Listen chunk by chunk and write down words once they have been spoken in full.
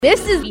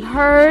This is Be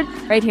Heard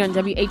right here on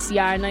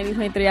WHCR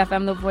 90.3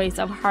 FM, the voice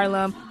of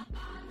Harlem.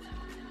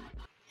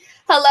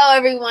 Hello,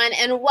 everyone,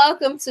 and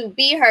welcome to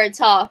Be Heard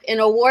Talk, an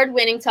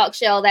award-winning talk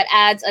show that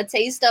adds a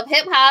taste of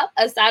hip-hop,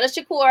 Asada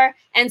Shakur,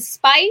 and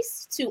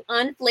spice to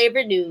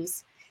unflavored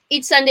news.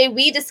 Each Sunday,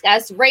 we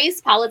discuss race,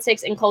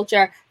 politics, and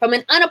culture from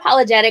an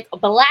unapologetic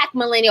Black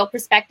millennial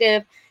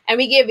perspective, and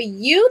we give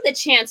you the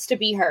chance to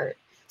be heard.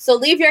 So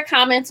leave your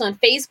comments on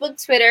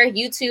Facebook, Twitter,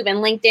 YouTube, and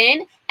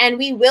LinkedIn, and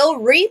we will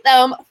read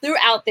them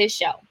throughout this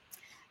show.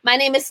 My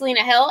name is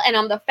Selena Hill, and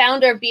I'm the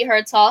founder of Be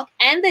Heard Talk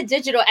and the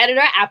digital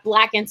editor at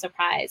Black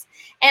Enterprise.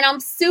 And I'm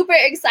super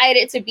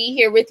excited to be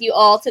here with you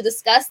all to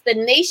discuss the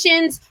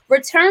nation's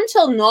return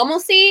to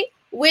normalcy,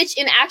 which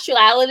in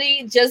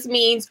actuality just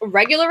means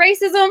regular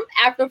racism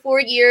after 4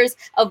 years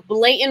of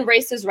blatant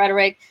racist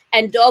rhetoric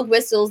and dog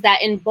whistles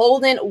that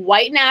embolden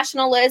white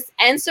nationalists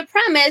and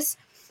supremacists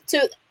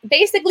to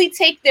basically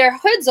take their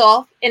hoods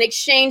off in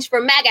exchange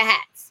for MAGA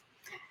hats.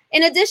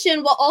 In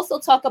addition, we'll also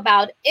talk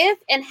about if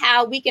and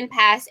how we can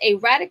pass a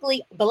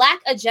radically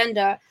Black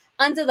agenda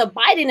under the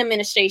Biden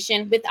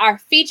administration with our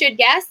featured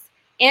guest,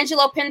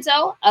 Angelo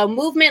Pinto, a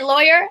movement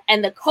lawyer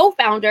and the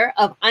co-founder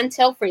of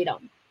Until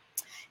Freedom.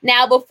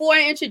 Now, before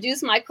I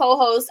introduce my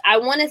co-host, I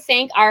want to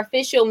thank our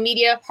official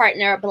media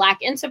partner, Black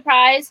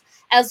Enterprise,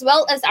 as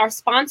well as our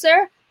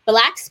sponsor,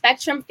 Black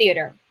Spectrum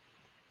Theater.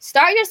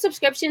 Start your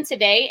subscription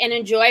today and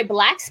enjoy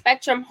Black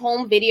Spectrum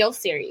home video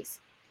series.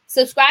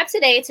 Subscribe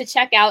today to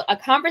check out A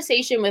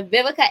Conversation with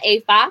Vivica A.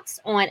 Fox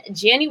on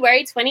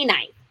January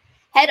 29th.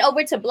 Head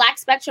over to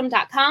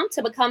blackspectrum.com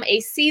to become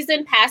a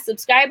season pass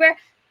subscriber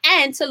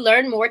and to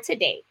learn more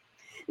today.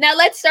 Now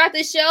let's start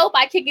the show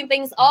by kicking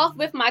things off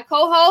with my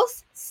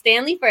co-host,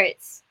 Stanley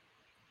Fritz.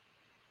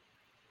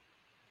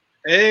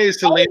 Hey,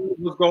 Selena,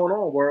 what's going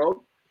on,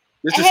 world?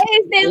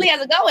 Hey, Stanley,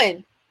 how's it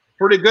going?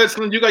 Pretty good,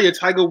 Selena. You got your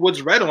Tiger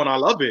Woods red on. I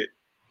love it.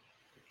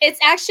 It's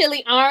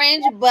actually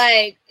orange,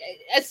 but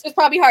it's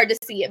probably hard to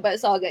see it, but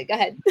it's all good. Go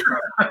ahead.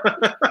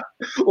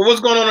 Well,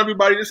 what's going on,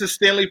 everybody? This is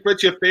Stanley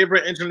Fritz, your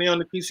favorite engineer on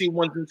the PC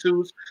 1s and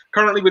 2s.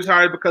 Currently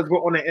retired because we're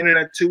on the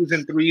internet 2s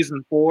and 3s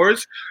and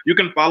 4s. You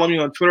can follow me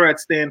on Twitter at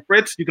Stan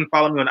Fritz. You can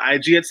follow me on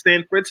IG at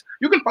Stan Fritz.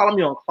 You can follow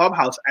me on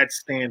Clubhouse at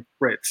Stan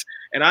Fritz.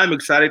 And I'm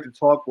excited to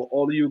talk with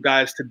all of you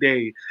guys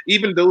today,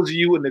 even those of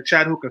you in the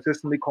chat who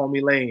consistently call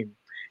me lame.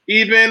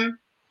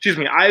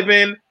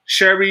 Ivan,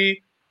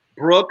 Sherry,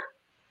 Brooke,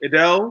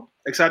 Adele,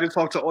 excited to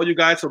talk to all you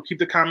guys, so keep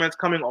the comments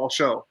coming all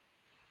show.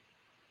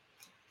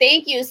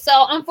 Thank you.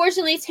 So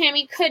unfortunately,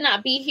 Tammy could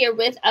not be here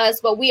with us,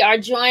 but we are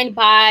joined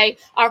by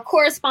our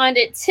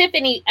correspondent,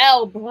 Tiffany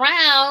L.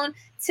 Brown.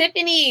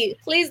 Tiffany,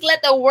 please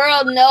let the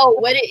world know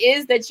what it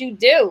is that you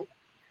do.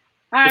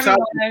 Hi,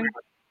 everyone.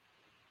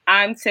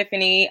 I'm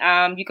Tiffany.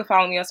 You can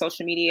follow me on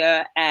social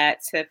media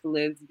at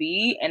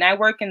TiffLivesB, and I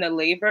work in the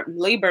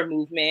labor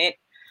movement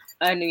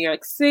New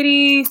York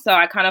City. So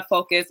I kind of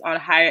focus on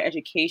higher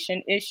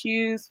education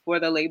issues for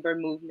the labor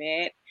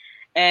movement.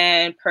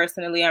 And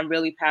personally, I'm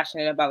really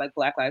passionate about like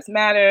Black Lives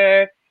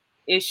Matter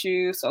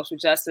issues, social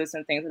justice,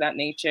 and things of that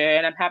nature.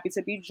 And I'm happy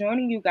to be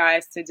joining you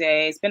guys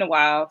today. It's been a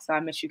while, so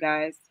I miss you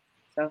guys.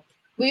 So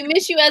we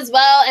miss you as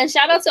well. And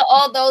shout out to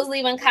all those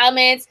leaving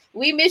comments.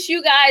 We miss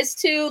you guys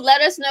too.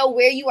 Let us know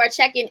where you are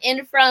checking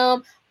in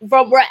from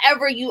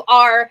wherever you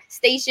are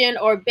stationed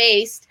or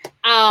based.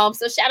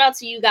 So shout out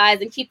to you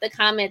guys and keep the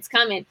comments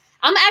coming.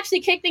 I'm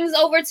actually kick things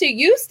over to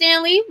you,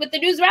 Stanley, with the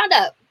news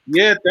roundup.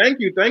 Yeah, thank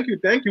you.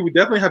 We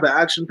definitely have an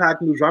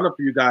action-packed news roundup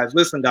for you guys.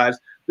 Listen, guys,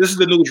 this is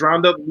the news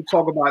roundup. We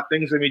talk about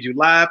things that made you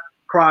laugh,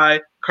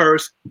 cry,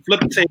 curse,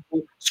 flip the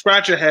table,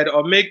 scratch your head,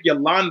 or make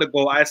Yolanda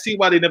go, I see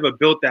why they never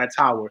built that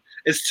tower.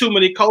 It's too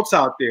many cults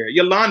out there.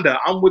 Yolanda,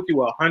 I'm with you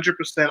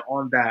 100%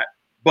 on that.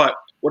 But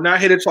we're not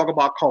here to talk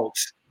about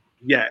cults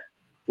yet.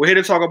 We're here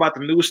to talk about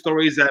the news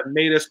stories that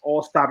made us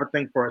all stop and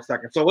think for a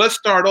second. So let's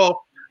start off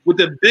with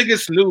the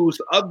biggest news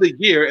of the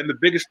year and the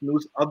biggest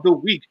news of the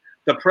week,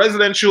 the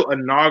presidential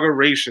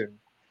inauguration.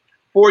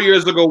 4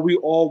 years ago, we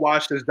all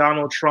watched as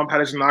Donald Trump had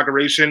his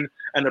inauguration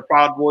and the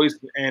Proud Boys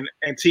and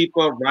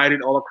Antifa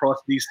rioted all across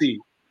D.C.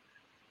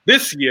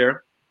 This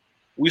year,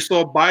 we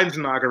saw Biden's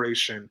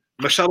inauguration,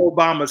 Michelle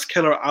Obama's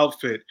killer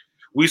outfit.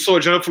 We saw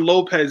Jennifer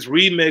Lopez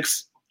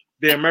remix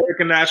the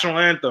American national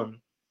anthem.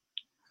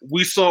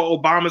 We saw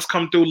Obama's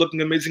come through looking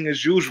amazing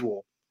as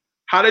usual.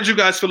 How did you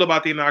guys feel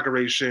about the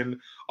inauguration?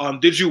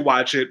 Did you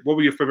watch it? What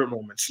were your favorite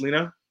moments?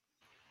 Selena?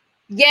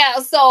 Yeah,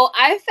 so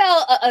I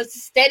felt a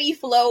steady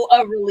flow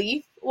of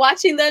relief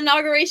watching the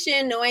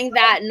inauguration, knowing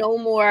that no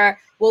more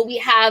will we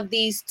have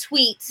these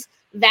tweets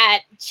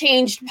that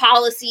changed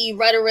policy,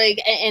 rhetoric,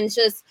 and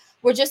just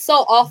were just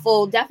so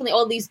awful. Definitely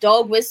all these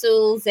dog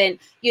whistles and,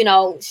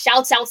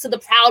 shouts out to the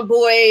Proud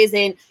Boys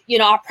and,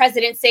 our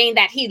president saying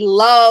that he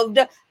loved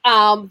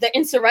the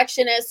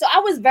insurrectionists. So I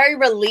was very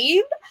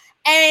relieved.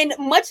 And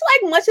much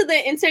of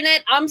the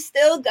internet, I'm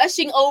still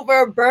gushing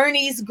over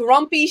Bernie's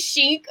Grumpy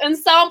Chic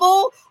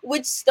ensemble,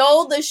 which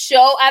stole the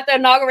show at the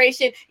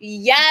inauguration.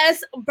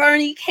 Yes,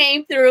 Bernie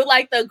came through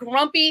like the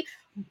grumpy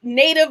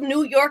native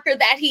New Yorker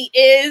that he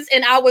is,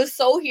 and I was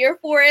so here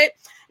for it.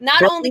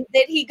 not only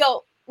did he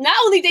go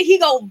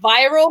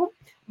viral,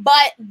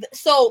 but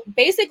so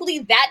basically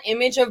that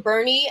image of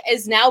Bernie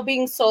is now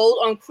being sold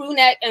on crew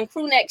neck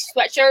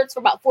sweatshirts for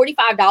about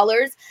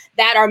 $45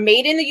 that are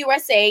made in the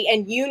USA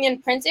and union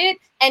printed.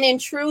 And in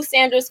true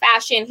Sanders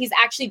fashion, he's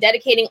actually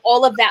dedicating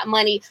all of that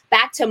money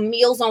back to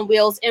Meals on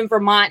Wheels in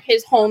Vermont,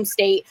 his home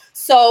state.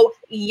 So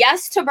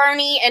yes to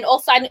Bernie. And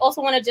also, I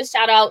also want to just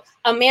shout out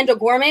Amanda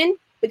Gorman,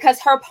 because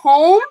her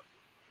poem,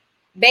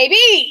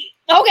 baby.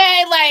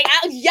 Okay, like,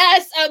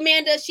 yes,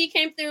 Amanda, she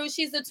came through.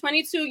 She's a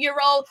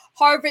 22-year-old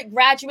Harvard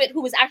graduate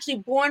who was actually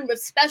born with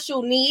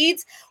special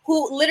needs,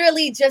 who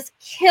literally just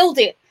killed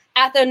it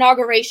at the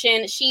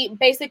inauguration. She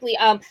basically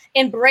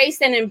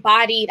embraced and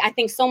embodied, I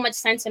think, so much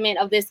sentiment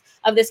of this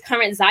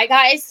current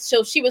zeitgeist.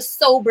 So she was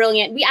so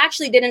brilliant. We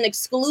actually did an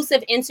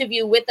exclusive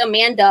interview with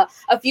Amanda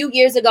a few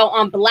years ago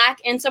on Black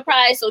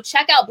Enterprise. So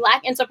check out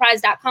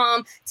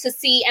blackenterprise.com to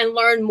see and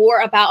learn more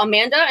about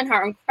Amanda and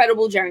her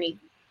incredible journey.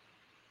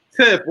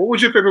 Tiff, what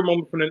was your favorite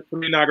moment from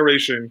the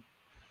inauguration?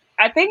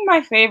 I think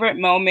my favorite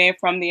moment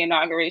from the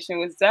inauguration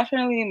was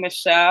definitely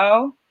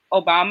Michelle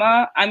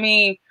Obama. I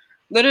mean,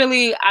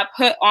 literally, I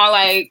put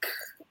on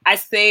I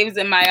saved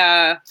in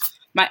my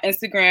my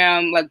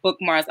Instagram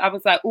bookmarks. I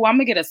was like, oh, I'm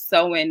gonna get a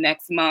sew-in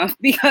next month,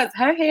 because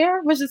her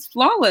hair was just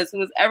flawless. It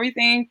was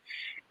everything.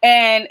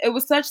 And it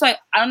was such I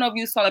don't know if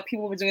you saw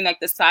people were doing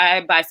the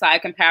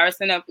side-by-side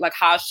comparison of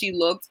how she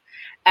looked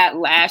at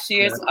last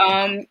year's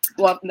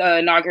the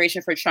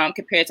inauguration for Trump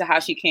compared to how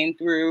she came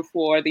through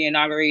for the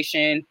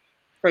inauguration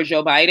for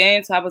Joe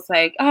Biden. So I was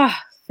like,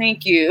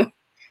 thank you.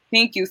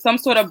 Thank you. Some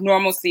sort of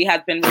normalcy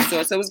has been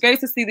restored. So it was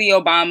great to see the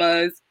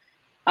Obamas.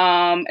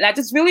 And I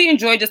just really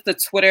enjoyed just the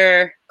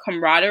Twitter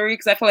camaraderie,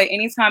 because I feel like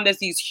anytime there's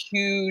these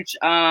huge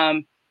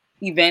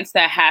events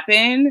that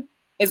happen,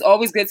 it's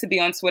always good to be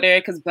on Twitter,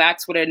 because Black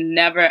Twitter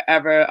never,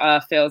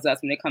 ever fails us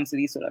when it comes to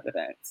these sort of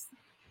events.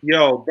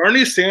 Yo,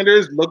 Bernie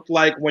Sanders looked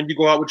like when you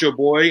go out with your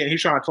boy and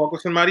he's trying to talk with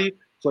somebody.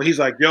 So he's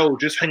like, yo,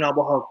 just hang out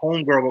with her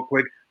homegirl real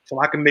quick so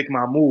I can make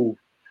my move.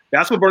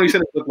 That's what Bernie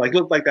Sanders looked like. He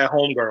looked like that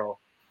homegirl.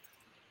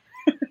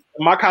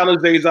 In my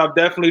college days, I've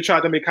definitely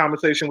tried to make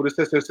conversation with a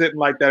sister sitting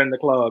like that in the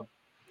club.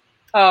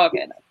 Oh,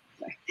 okay.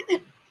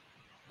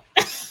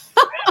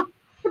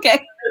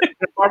 Okay.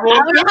 I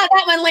don't know how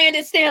that one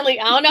landed, Stanley.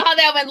 I don't know how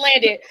that one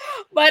landed.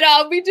 But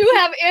we do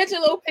have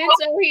Angelo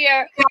Pinto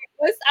here.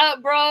 What's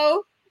up,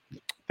 bro?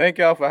 Thank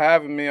y'all for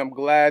having me. I'm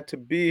glad to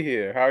be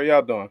here. How are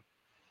y'all doing?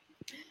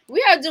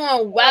 We are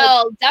doing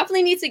well.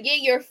 Definitely need to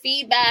get your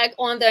feedback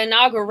on the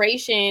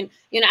inauguration.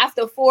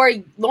 After 4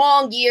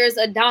 long years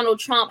of Donald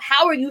Trump,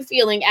 how are you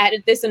feeling at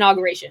this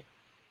inauguration?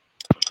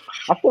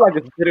 I feel like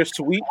it's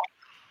bittersweet.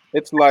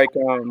 It's like,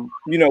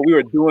 we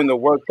were doing the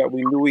work that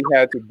we knew we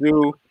had to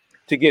do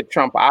to get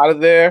Trump out of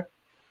there.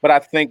 But I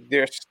think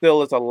there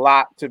still is a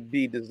lot to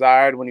be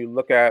desired when you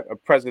look at a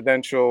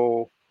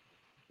presidential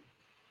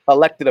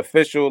elected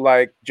official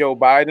like Joe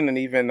Biden, and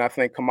even I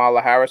think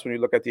Kamala Harris, when you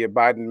look at the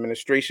Biden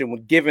administration,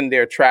 given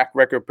their track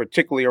record,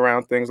 particularly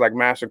around things like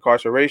mass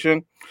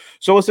incarceration.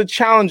 So it's a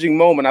challenging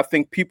moment. I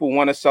think people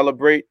want to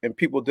celebrate, and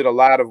people did a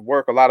lot of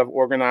work. A lot of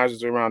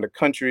organizers around the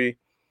country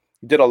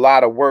did a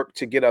lot of work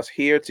to get us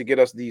here, to get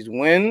us these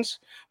wins.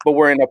 But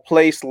we're in a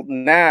place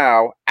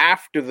now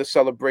after the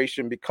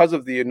celebration, because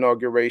of the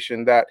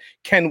inauguration, that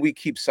can we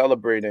keep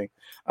celebrating?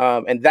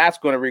 And that's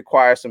going to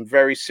require some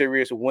very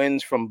serious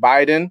wins from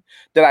Biden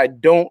that I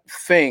don't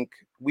think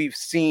we've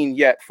seen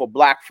yet for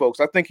Black folks.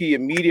 I think he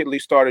immediately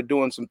started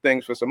doing some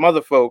things for some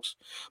other folks,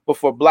 but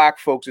for Black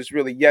folks, it's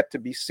really yet to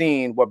be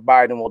seen what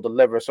Biden will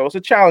deliver. So it's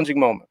a challenging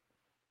moment.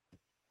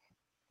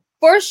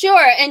 For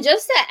sure. And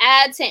just to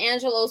add to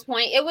Angelo's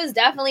point, it was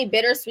definitely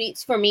bittersweet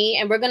for me.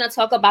 And we're going to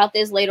talk about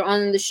this later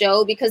on in the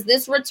show, because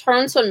this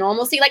return to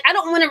normalcy, I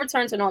don't want to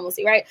return to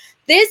normalcy, right?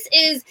 This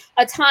is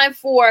a time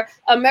for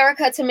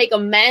America to make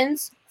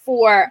amends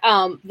for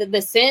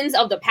the sins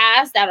of the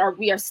past that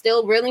we are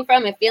still reeling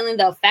from and feeling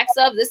the effects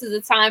of. This is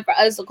a time for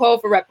us to call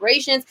for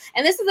reparations.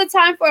 And this is a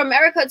time for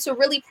America to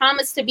really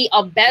promise to be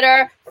a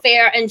better,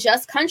 fair, and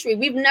just country.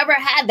 We've never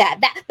had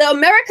that. The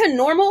American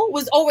normal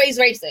was always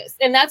racist.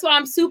 And that's why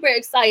I'm super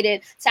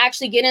excited to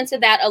actually get into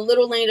that a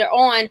little later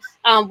on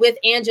with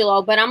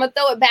Angelo. But I'm going to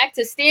throw it back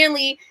to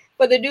Stanley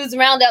for the news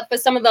roundup for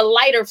some of the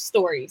lighter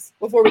stories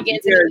before we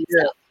get into the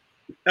stuff.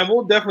 And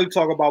we'll definitely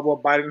talk about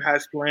what Biden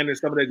has planned and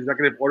some of the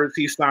executive orders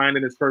he signed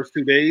in his first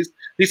 2 days.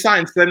 He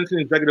signed 17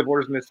 executive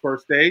orders in his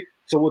first day,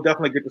 so we'll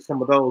definitely get to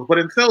some of those. But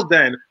until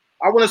then,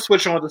 I want to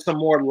switch on to some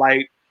more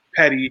light,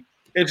 petty,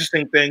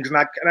 interesting things. And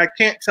I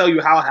can't tell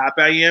you how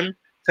happy I am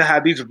to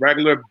have these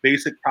regular,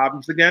 basic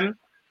problems again.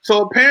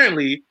 So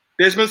apparently,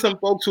 there's been some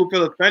folks who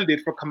feel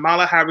offended for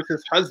Kamala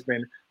Harris's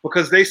husband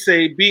because they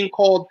say being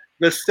called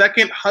the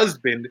second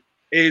husband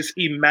is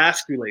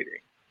emasculating.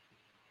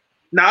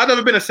 Now, I've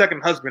never been a second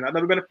husband. I've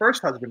never been a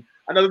first husband.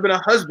 I've never been a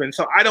husband.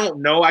 So I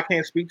don't know. I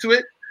can't speak to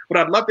it. But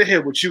I'd love to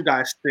hear what you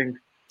guys think.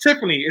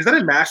 Tiffany, is that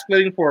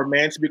emasculating for a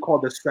man to be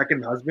called the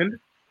second husband?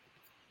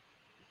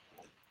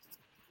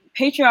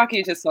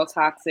 Patriarchy is just so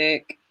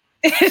toxic.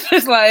 It's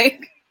just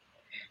like,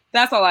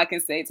 That's all I can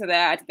say to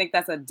that. I think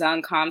that's a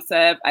dumb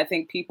concept. I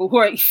think people who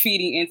are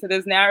feeding into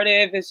this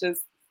narrative, it's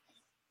just,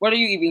 what are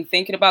you even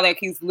thinking about? Like,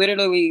 he's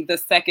literally the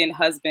second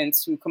husband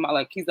to Kamala.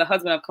 Like, he's the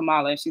husband of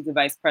Kamala and she's the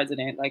vice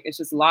president. Like, it's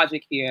just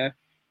logic here.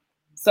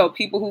 So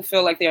people who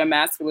feel like they're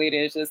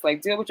emasculated, it's just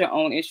like, deal with your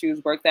own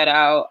issues, work that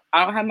out.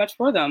 I don't have much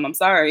for them. I'm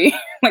sorry.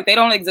 Like, they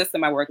don't exist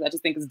in my work. I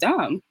just think it's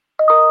dumb.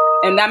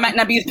 And that might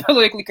not be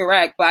politically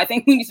correct, but I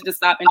think we need to just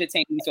stop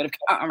entertaining these sort of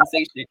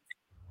conversations.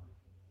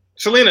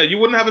 Selena, you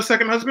wouldn't have a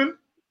second husband?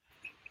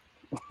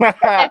 If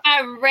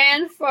I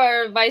ran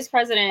for vice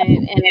president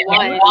and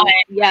won,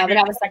 yeah, I would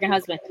have a second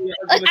husband.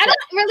 Like, I don't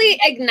really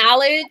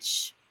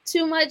acknowledge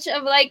too much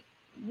of, like,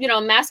 you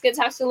know, masculine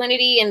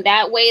masculinity in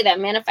that way, that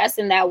manifests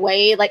in that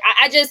way. Like,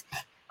 I'm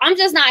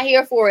just not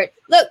here for it.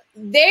 Look,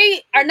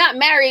 they are not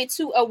married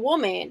to a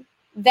woman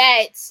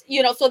that,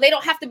 you know, so they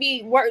don't have to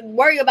be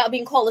worry about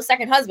being called a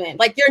second husband.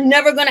 Like, you're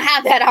never going to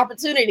have that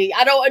opportunity.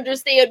 I don't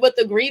understand what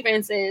the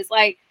grievance is.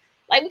 Like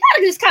we got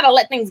to just kind of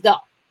let things go.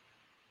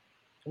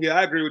 Yeah,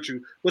 I agree with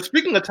you. But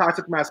speaking of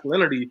toxic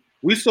masculinity,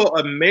 we saw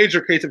a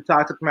major case of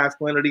toxic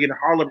masculinity in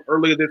Harlem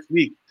earlier this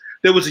week.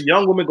 There was a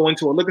young woman going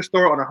to a liquor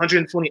store on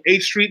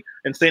 128th Street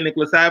and St.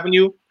 Nicholas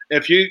Avenue.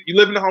 If you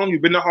live in Harlem,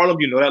 you've been to Harlem,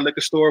 you know that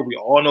liquor store. We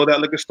all know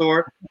that liquor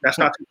store. That's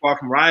not too far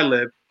from where I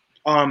live.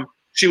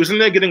 She was in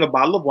there getting a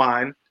bottle of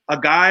wine. A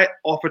guy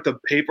offered to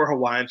pay for her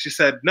wine. She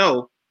said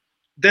no.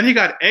 Then he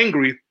got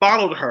angry,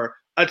 followed her,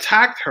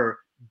 attacked her,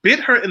 bit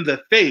her in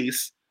the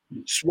face,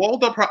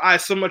 swelled up her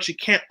eyes so much she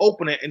can't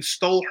open it, and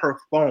stole her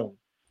phone.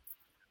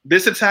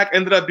 This attack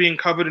ended up being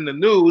covered in the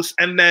news,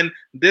 and then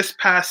this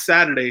past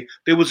Saturday,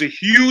 there was a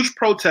huge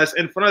protest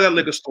in front of that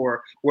liquor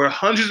store where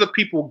hundreds of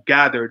people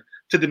gathered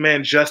to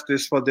demand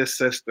justice for this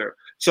sister.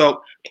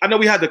 So I know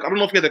I don't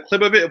know if we had the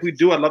clip of it. If we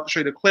do, I'd love to show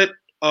you the clip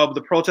of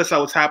the protest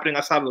that was happening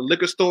outside of the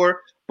liquor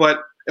store.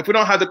 But if we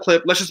don't have the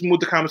clip, let's just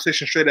move the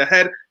conversation straight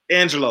ahead.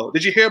 Angelo,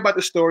 did you hear about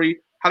the story?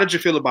 How did you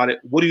feel about it?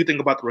 What do you think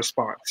about the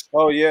response?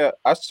 Oh, yeah,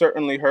 I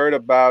certainly heard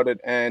about it.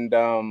 And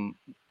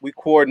we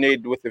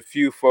coordinated with a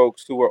few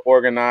folks who were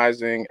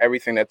organizing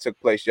everything that took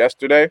place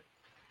yesterday.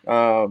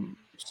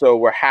 So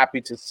we're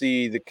happy to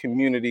see the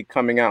community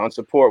coming out and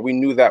support. We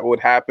knew that would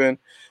happen.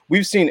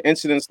 We've seen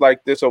incidents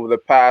like this over the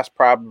past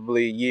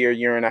probably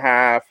year and a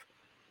half,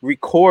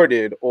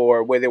 recorded,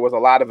 or where there was a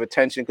lot of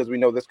attention, because we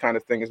know this kind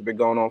of thing has been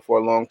going on for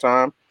a long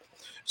time.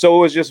 So it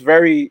was just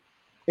very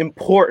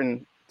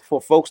important for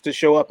folks to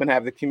show up and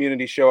have the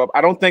community show up. I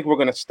don't think we're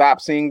going to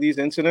stop seeing these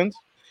incidents,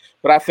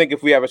 but I think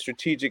if we have a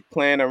strategic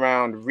plan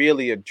around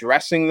really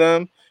addressing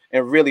them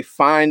and really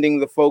finding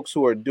the folks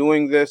who are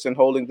doing this and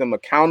holding them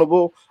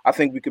accountable, I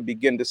think we could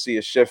begin to see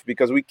a shift,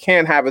 because we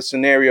can't have a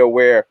scenario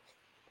where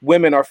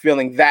women are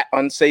feeling that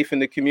unsafe in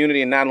the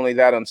community, and not only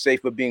that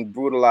unsafe, but being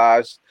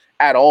brutalized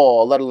at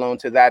all, let alone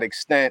to that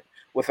extent,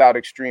 without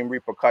extreme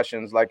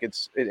repercussions. Like,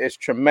 it's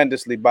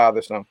tremendously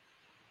bothersome.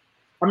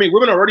 I mean,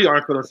 women already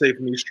aren't feeling safe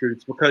in these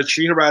streets because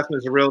street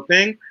harassment is a real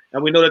thing.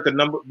 And we know that the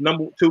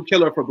number 2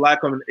 killer for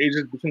Black women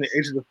between the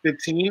ages of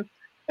 15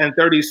 and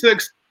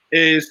 36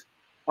 is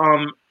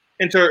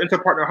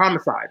interpartner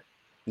homicide.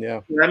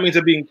 Yeah. So that means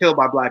they're being killed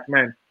by Black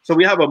men. So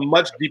we have a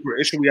much deeper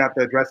issue we have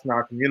to address in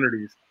our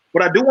communities.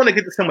 But I do want to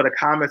get to some of the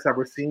comments that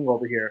we're seeing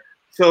over here.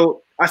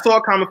 So I saw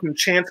a comment from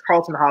Chance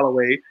Carlton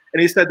Holloway,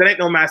 and he said, "That ain't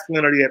no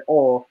masculinity at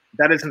all.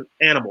 That is an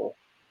animal."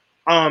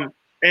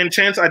 And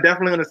Chance, I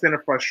definitely understand the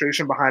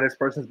frustration behind this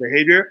person's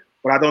behavior,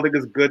 but I don't think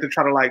it's good to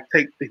try to like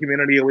take the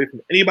humanity away from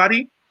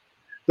anybody.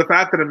 The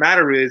fact of the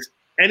matter is,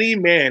 any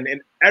man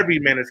and every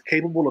man is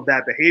capable of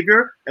that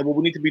behavior, and what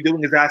we need to be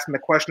doing is asking the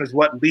question is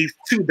what leads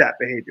to that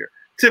behavior.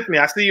 Tiffany,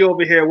 I see you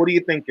over here. What are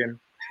you thinking?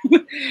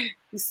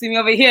 You see me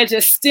over here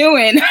just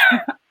stewing.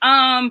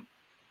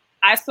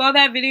 I saw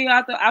that video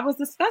out there. I was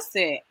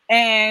disgusted.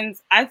 And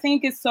I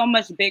think it's so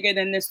much bigger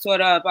than this sort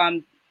of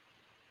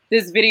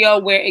this video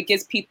where it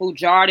gets people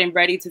jarred and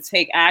ready to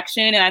take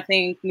action. And I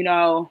think, you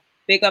know,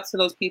 big ups to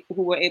those people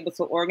who were able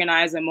to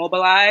organize and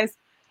mobilize.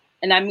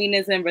 And I mean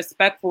this in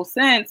respectful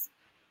sense.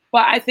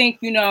 But I think,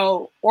 you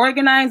know,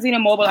 organizing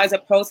and mobilize a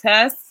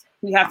protest,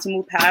 we have to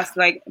move past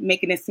like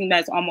making it seem that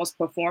it's almost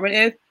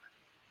performative.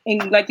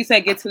 And like you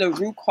said, get to the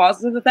root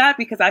causes of that,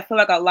 because I feel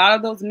like a lot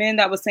of those men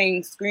that were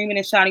saying, screaming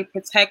and shouting,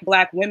 protect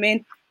Black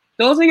women,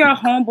 those are your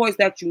homeboys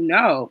that you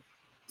know.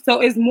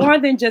 So it's more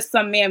than just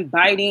some man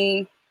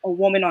biting a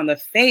woman on the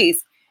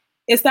face.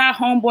 It's that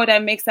homeboy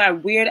that makes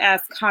that weird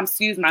ass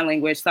excuse my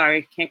language,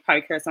 sorry, can't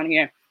probably curse on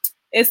here.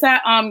 It's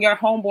that your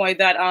homeboy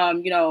that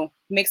you know,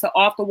 makes an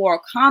off the wall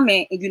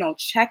comment and you don't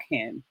check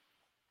him.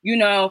 You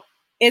know,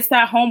 it's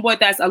that homeboy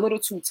that's a little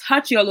too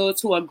touchy, a little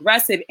too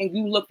aggressive, and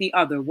you look the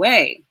other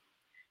way.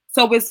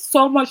 So it's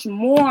so much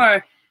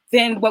more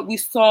than what we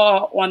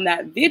saw on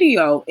that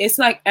video. It's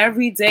like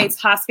everyday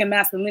toxic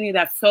masculinity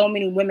that so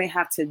many women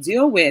have to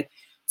deal with,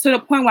 to the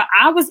point where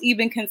I was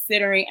even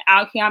considering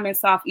out here, I'm in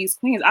Southeast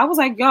Queens. I was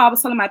like, yo, I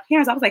was telling my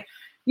parents, I was like,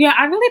 yeah,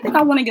 I really think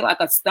I want to get like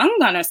a stun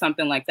gun or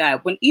something like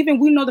that. When even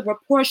we know the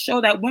reports show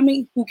that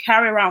women who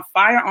carry around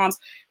firearms,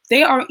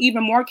 they are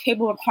even more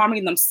capable of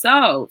harming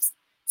themselves.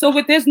 So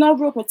there's no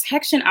real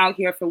protection out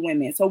here for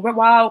women. So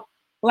while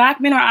Black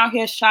men are out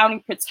here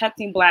shouting,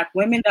 protecting Black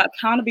women,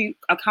 the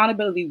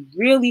accountability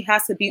really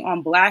has to be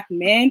on Black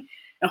men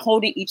and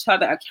holding each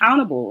other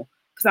accountable.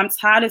 Because I'm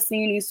tired of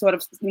seeing these sort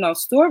of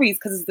stories,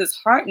 because it's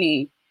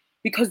disheartening.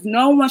 Because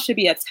no one should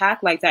be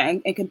attacked like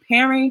that. And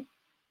comparing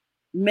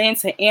men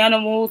to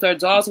animals or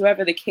dogs,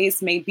 whatever the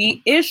case may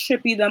be, it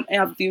should be them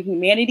of the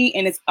humanity,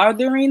 and it's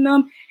othering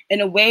them in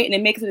a way, and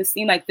it makes it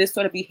seem like this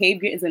sort of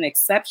behavior is an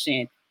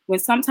exception, when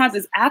sometimes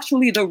it's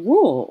actually the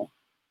rule.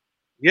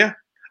 Yeah.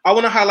 I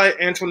want to highlight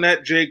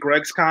Antoinette J.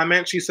 Gregg's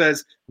comment. She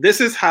says,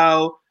 "This is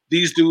how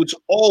these dudes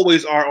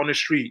always are on the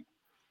street.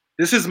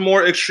 This is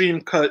more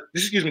extreme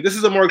this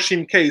is a more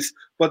extreme case,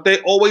 but they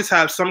always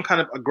have some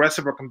kind of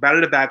aggressive or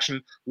combative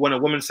action when a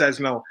woman says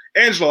no."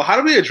 Angelo, how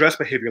do we address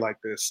behavior like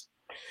this?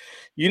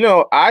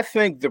 I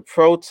think the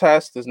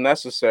protest is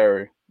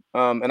necessary.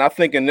 And I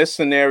think in this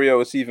scenario,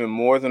 it's even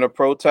more than a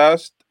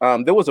protest.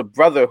 There was a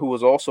brother who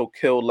was also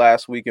killed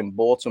last week in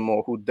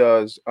Baltimore who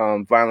does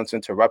violence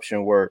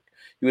interruption work.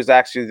 He was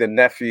actually the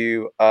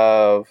nephew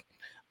of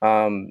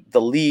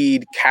the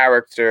lead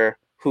character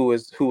who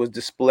was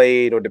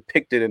displayed or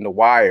depicted in The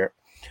Wire.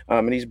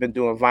 And he's been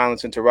doing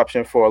violence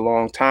interruption for a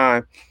long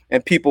time.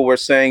 And people were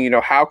saying,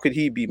 how could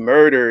he be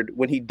murdered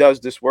when he does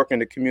this work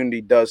and the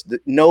community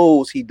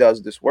knows he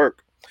does this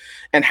work?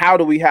 And how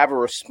do we have a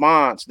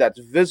response that's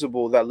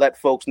visible that let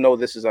folks know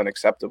this is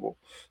unacceptable?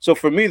 So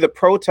for me, the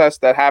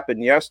protest that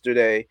happened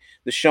yesterday,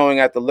 the showing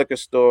at the liquor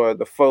store,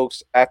 the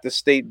folks at the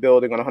State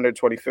Building on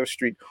 125th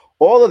Street,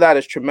 all of that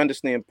is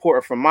tremendously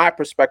important from my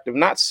perspective,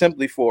 not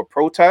simply for a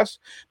protest,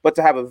 but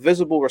to have a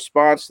visible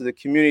response to the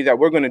community that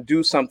we're going to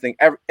do something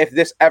if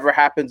this ever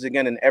happens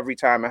again, and every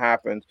time it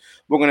happens.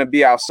 We're going to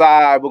be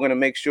outside. We're going to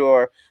make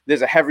sure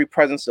there's a heavy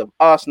presence of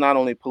us, not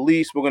only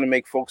police. We're going to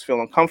make folks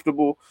feel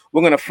uncomfortable.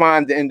 We're going to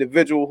find the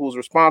individual who's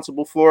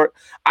responsible for it.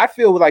 I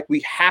feel like we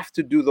have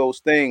to do those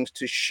things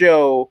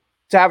to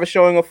have a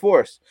showing of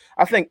force.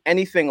 I think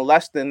anything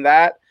less than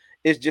that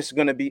is just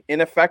going to be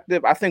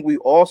ineffective. I think we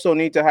also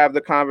need to have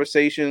the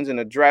conversations and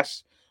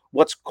address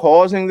what's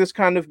causing this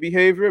kind of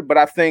behavior. But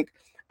I think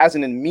as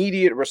an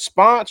immediate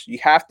response, you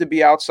have to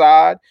be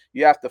outside.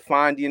 You have to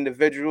find the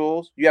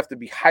individuals. You have to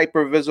be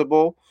hyper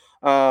visible.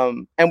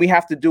 And we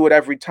have to do it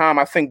every time.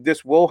 I think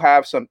this will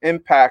have some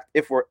impact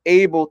if we're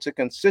able to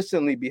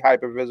consistently be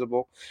hyper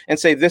visible and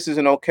say, this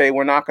isn't okay.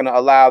 We're not going to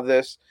allow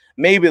this.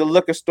 Maybe the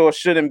liquor store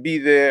shouldn't be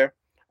there.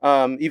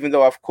 Even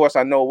though, of course,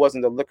 I know it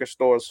wasn't the liquor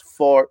store's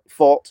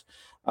fault.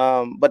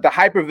 But the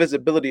hyper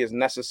visibility is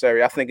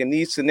necessary. I think in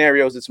these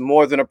scenarios, it's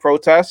more than a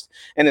protest,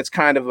 and it's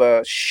kind of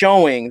a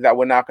showing that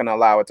we're not going to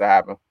allow it to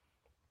happen.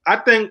 I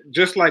think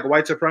just like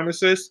white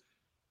supremacists,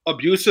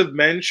 abusive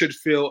men should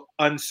feel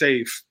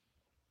unsafe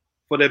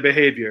for their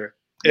behavior.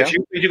 Yeah. If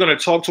you're going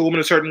to talk to a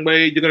woman a certain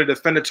way, you're going to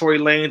defend the Tory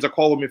Lanez or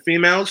call women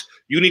females,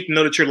 you need to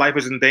know that your life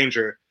is in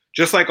danger.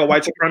 Just like a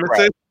white supremacist,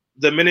 right.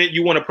 The minute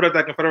you want to put up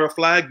that Confederate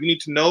flag, you need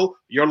to know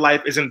your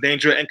life is in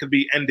danger and can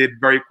be ended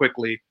very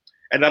quickly.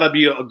 And that'll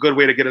be a good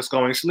way to get us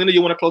going. Selena,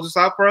 you want to close this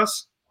out for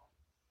us?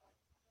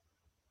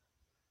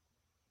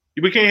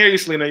 We can't hear you,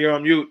 Selena. You're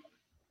on mute.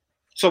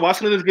 So while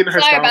Selena's getting her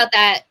Sorry about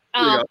that.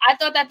 I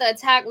thought that the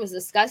attack was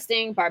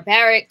disgusting,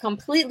 barbaric,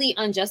 completely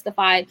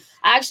unjustified.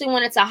 I actually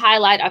wanted to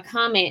highlight a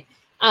comment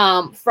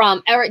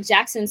from Eric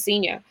Jackson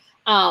Sr.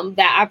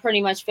 That I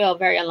pretty much feel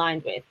very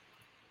aligned with.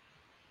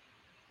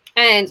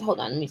 And hold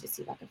on, let me just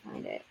see if I can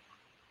find it.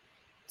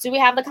 Do we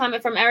have the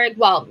comment from Eric?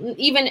 Well,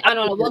 I don't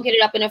know. We'll get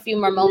it up in a few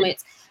more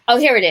moments. Oh,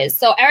 here it is.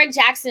 So Eric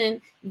Jackson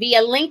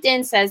via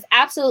LinkedIn says,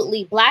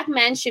 absolutely, Black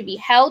men should be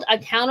held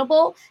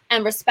accountable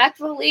and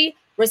respectfully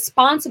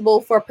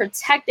responsible for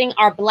protecting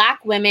our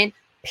Black women,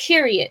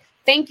 period.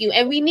 Thank you.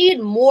 And we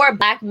need more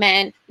Black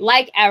men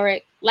like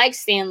Eric, like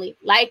Stanley,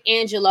 like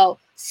Angelo,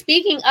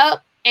 speaking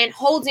up and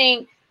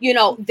holding,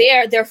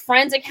 their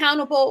friends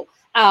accountable,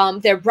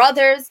 their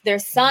brothers, their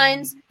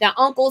sons, their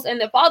uncles, and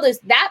their fathers.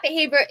 That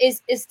behavior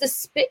is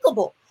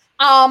despicable.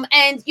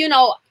 And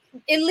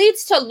it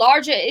leads to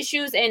larger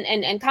issues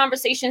and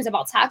conversations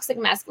about toxic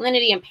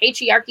masculinity and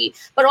patriarchy,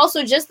 but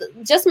also just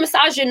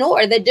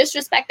misogynoir, the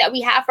disrespect that we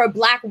have for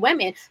Black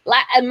women.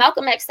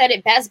 Malcolm X said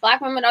it best: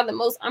 Black women are the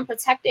most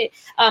unprotected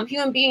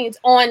human beings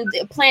on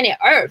the planet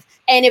Earth.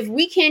 And if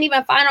we can't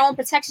even find our own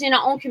protection in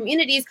our own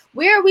communities,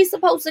 where are we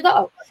supposed to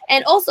go?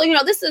 And also,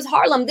 this is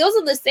Harlem. Those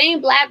are the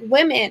same Black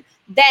women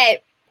that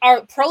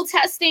are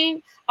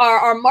protesting,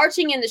 are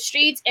marching in the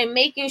streets and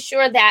making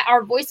sure that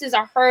our voices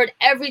are heard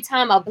every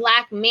time a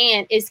Black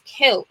man is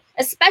killed,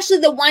 especially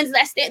the ones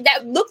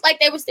that look like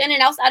they were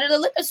standing outside of the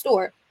liquor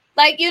store.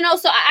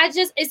 So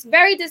it's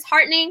very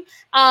disheartening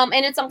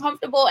and it's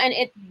uncomfortable, and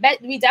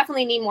we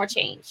definitely need more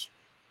change.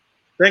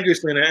 Thank you,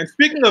 Selena. And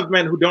speaking of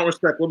men who don't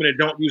respect women and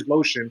don't use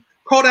lotion,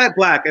 Kodak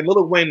Black and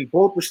Lil Wayne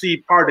both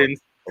received pardons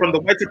from the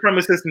white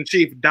supremacist in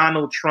chief,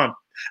 Donald Trump.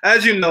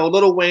 As you know,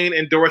 Lil Wayne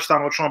endorsed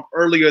Donald Trump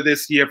earlier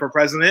this year for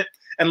president,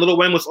 and Lil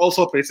Wayne was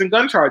also facing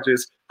gun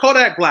charges.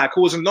 Kodak Black,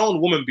 who was a known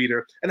woman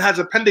beater and has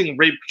a pending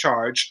rape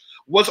charge,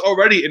 was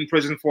already in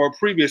prison for a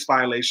previous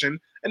violation,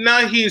 and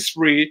now he's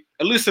free,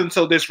 at least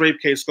until this rape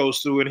case goes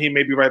through, and he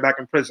may be right back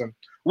in prison.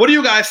 What do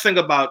you guys think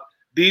about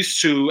these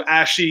two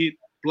ashy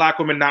Black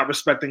women not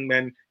respecting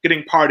men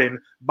getting pardoned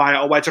by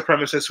a white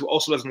supremacist who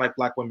also doesn't like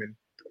Black women?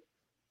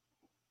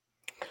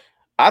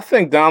 I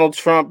think Donald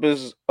Trump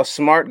is a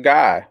smart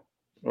guy,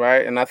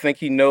 right? And I think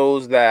he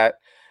knows that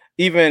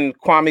even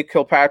Kwame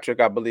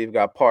Kilpatrick, I believe,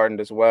 got pardoned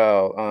as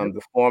well,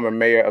 the former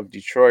mayor of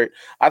Detroit.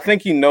 I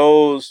think he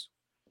knows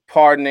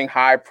pardoning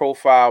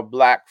high-profile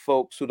Black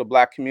folks who the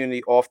Black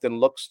community often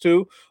looks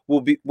to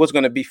was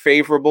going to be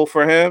favorable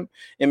for him.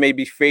 It may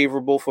be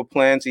favorable for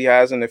plans he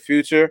has in the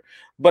future.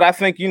 But I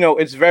think,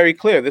 it's very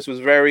clear. This was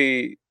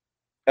very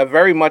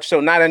much so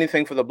not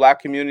anything for the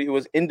Black community. It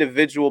was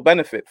individual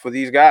benefit for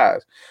these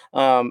guys.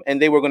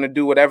 And they were going to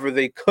do whatever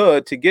they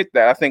could to get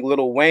that. I think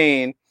Lil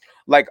Wayne,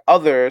 like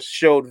others,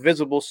 showed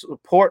visible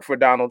support for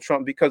Donald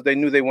Trump because they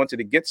knew they wanted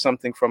to get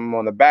something from him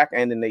on the back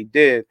end, and they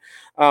did.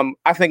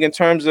 I think in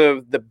terms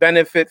of the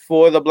benefit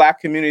for the Black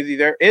community,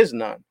 there is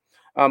none.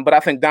 But I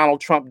think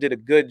Donald Trump did a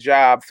good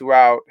job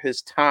throughout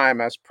his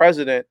time as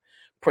president,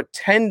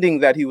 pretending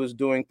that he was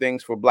doing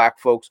things for Black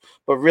folks,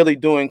 but really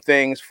doing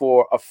things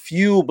for a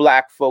few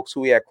Black folks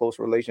who he had close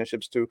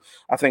relationships to.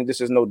 I think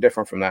this is no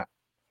different from that.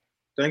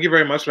 Thank you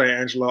very much for that,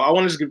 Angelo. I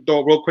want to just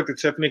go real quick to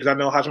Tiffany because I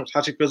know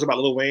how she feels about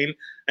Lil Wayne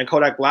and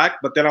Kodak Black,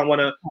 but then I want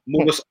to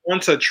move us on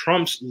to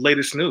Trump's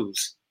latest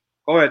news.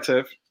 Go ahead,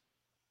 Tiff.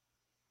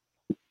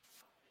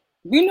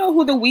 We know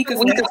who the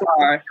weakest links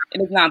are,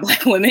 and it's not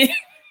Black women.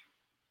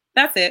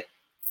 That's it.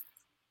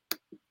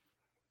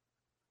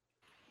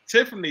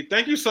 Tiffany,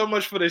 thank you so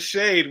much for the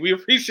shade. We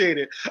appreciate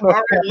it. All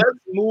right, let's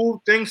move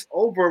things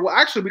over. Well,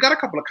 actually, we got a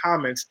couple of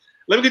comments.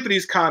 Let me get to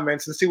these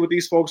comments and see what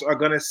these folks are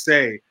going to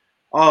say.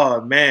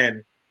 Oh,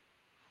 man.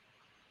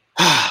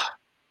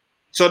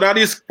 So now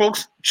these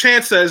folks,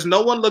 Chance says,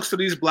 no one looks to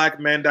these Black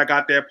men that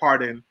got their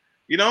pardon.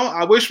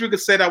 I wish we could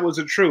say that was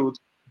the truth,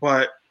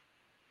 but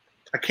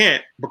I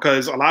can't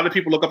because a lot of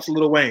people look up to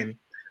Lil Wayne.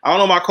 I don't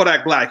know about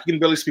Kodak Black. He can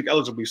barely speak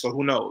eligibly, so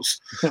who knows?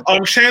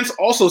 Chance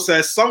also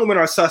says some women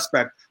are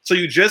suspect, so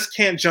you just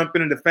can't jump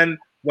in and defend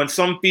when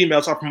some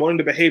females are promoting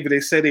the behavior they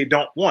say they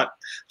don't want.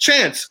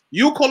 Chance,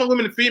 you calling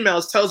women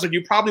females tells them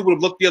you probably would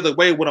have looked the other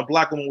way when a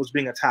Black woman was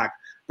being attacked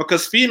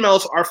because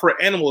females are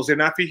for animals. They're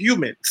not for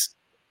humans.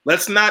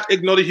 Let's not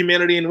ignore the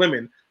humanity in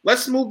women.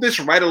 Let's move this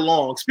right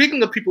along.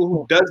 Speaking of people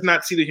who does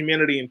not see the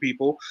humanity in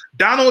people,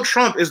 Donald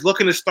Trump is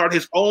looking to start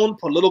his own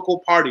political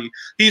party.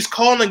 He's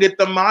calling it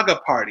the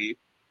MAGA Party.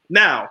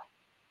 Now,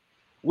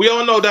 we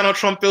all know Donald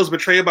Trump feels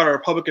betrayed by the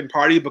Republican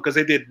Party because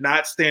they did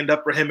not stand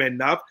up for him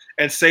enough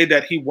and say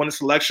that he won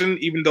this election,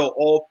 even though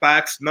all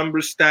facts,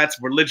 numbers,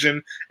 stats,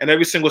 religion, and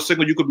every single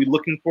signal you could be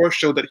looking for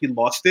show that he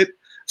lost it.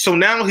 So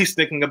now he's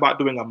thinking about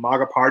doing a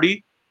MAGA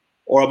party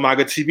or a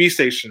MAGA TV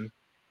station.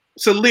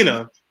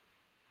 Selena,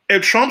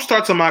 if Trump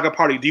starts a MAGA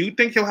party, do you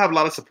think he'll have a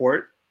lot of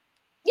support?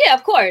 Yeah,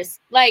 of course.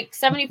 Like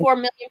 74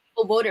 million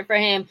people voted for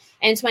him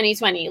in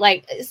 2020.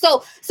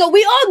 So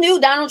we all knew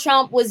Donald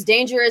Trump was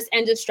dangerous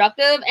and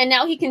destructive, and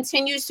now he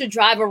continues to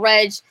drive a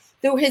wedge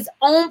through his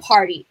own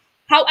party.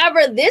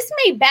 However, this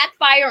may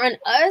backfire on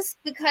us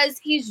because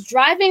he's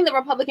driving the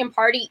Republican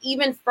Party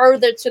even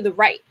further to the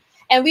right.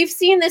 And we've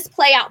seen this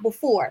play out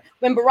before.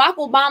 When Barack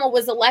Obama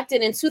was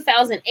elected in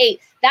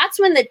 2008, that's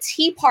when the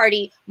Tea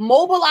Party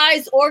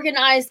mobilized,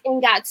 organized,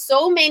 and got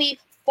so many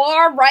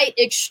far-right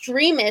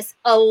extremists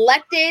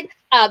elected.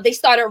 They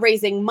started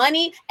raising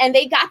money and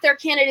they got their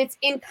candidates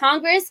in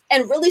Congress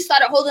and really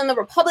started holding the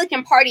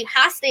Republican Party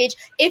hostage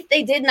if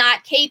they did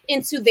not cape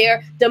into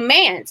their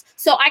demands.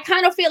 So I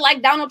kind of feel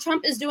like Donald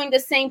Trump is doing the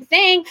same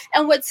thing.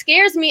 And what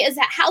scares me is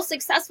that how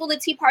successful the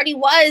Tea Party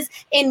was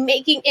in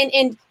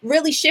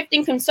really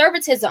shifting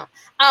conservatism.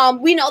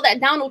 We know that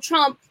Donald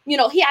Trump,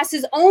 he has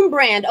his own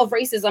brand of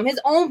racism, his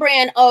own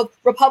brand of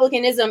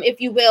republicanism,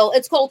 if you will.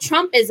 It's called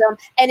Trumpism,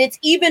 and it's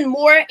even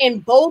more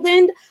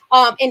emboldened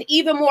and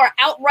even more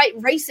outright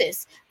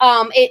racist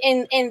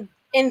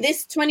in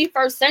this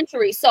 21st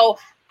century. So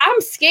I'm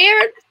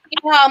scared.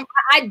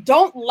 I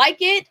don't like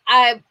it.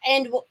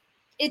 And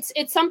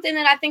it's something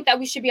that I think that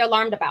we should be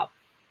alarmed about.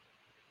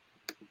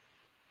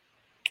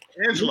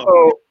 Angelo,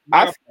 so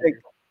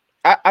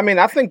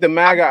I think the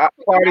MAGA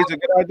party is a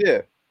good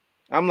idea.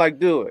 I'm like,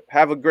 do it.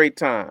 Have a great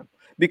time.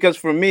 Because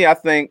for me, I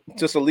think,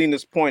 to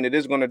Selena's point, it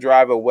is going to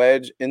drive a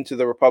wedge into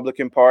the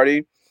Republican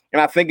Party. And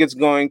I think it's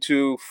going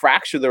to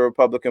fracture the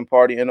Republican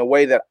Party in a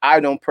way that I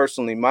don't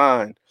personally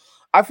mind.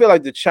 I feel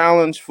like the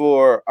challenge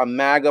for a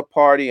MAGA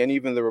party and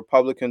even the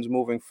Republicans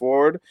moving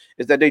forward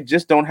is that they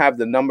just don't have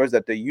the numbers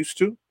that they used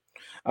to.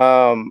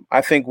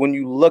 I think when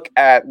you look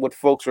at what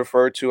folks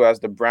refer to as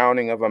the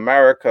Browning of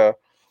America,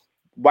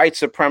 white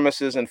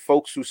supremacists and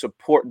folks who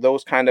support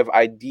those kind of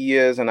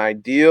ideas and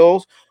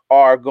ideals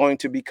are going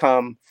to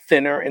become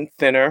thinner and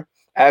thinner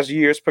as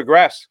years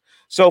progress.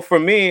 So for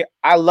me,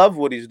 I love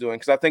what he's doing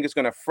because I think it's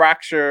going to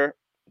fracture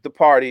the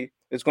party.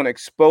 It's going to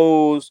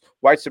expose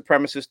white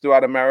supremacists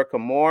throughout America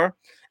more.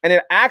 And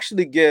it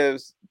actually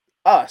gives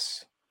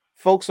us,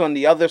 folks on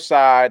the other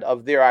side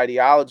of their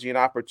ideology an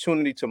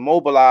opportunity to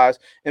mobilize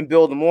and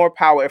build more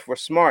power if we're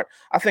smart.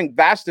 I think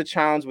that's the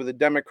challenge where the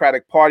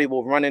Democratic Party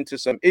will run into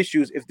some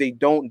issues if they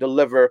don't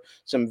deliver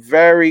some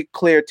very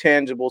clear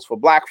tangibles for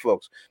Black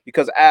folks.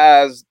 Because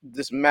as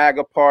this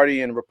MAGA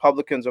party and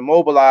Republicans are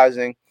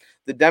mobilizing,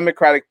 the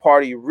Democratic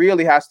Party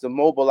really has to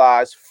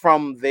mobilize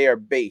from their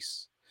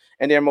base,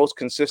 and their most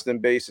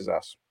consistent base is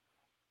us.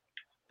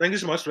 Thank you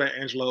so much for that,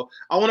 Angelo.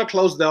 I want to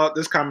close out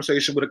this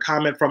conversation with a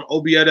comment from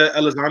Obieta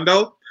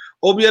Elizondo.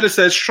 Obieta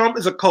says, Trump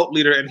is a cult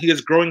leader and he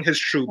is growing his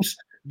troops.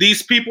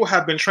 These people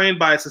have been trained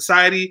by a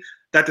society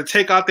that to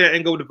take out their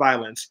anger with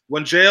violence.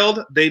 When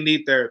jailed, they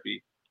need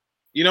therapy.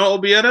 You know,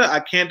 Obieta, I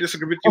can't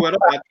disagree with you at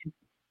all.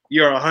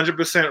 You're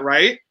 100%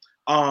 right.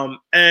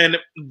 And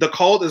the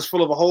cult is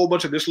full of a whole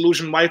bunch of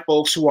disillusioned white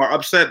folks who are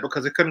upset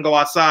because they couldn't go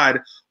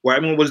outside where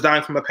everyone was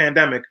dying from a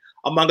pandemic,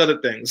 among other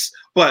things.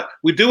 But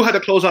we do have to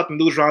close out the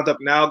news roundup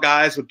now,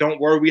 guys. But don't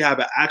worry, we have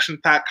an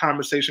action-packed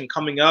conversation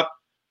coming up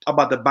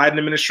about the Biden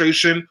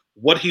administration,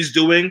 what he's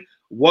doing,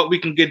 what we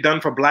can get done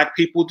for Black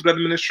people through that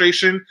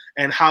administration,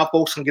 and how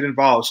folks can get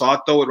involved. So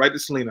I'll throw it right to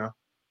Selena.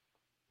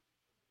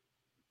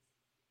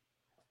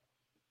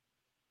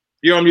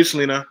 You're on mute,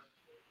 Selena.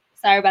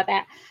 Sorry about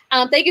that.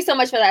 Thank you so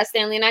much for that,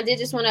 Stanley. And I did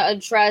just want to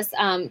address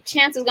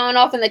Chance is going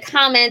off in the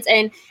comments.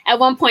 And at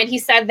one point he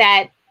said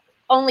that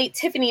only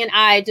Tiffany and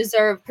I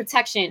deserve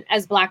protection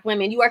as Black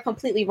women. You are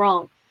completely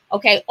wrong.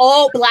 Okay,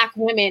 all Black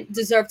women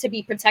deserve to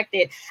be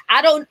protected.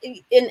 And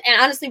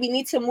honestly, we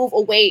need to move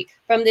away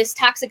from this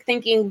toxic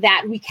thinking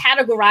that we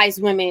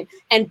categorize women,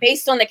 and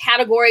based on the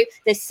category,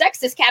 the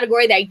sexist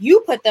category that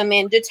you put them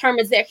in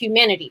determines their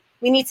humanity.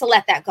 We need to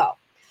let that go.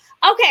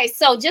 Okay,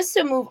 so just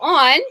to move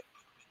on,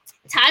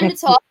 time to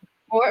talk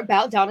more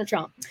about Donald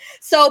Trump.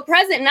 So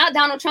not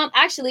Donald Trump,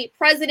 actually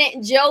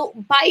President Joe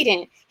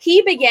Biden.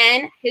 He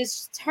began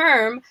his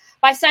term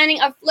by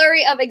signing a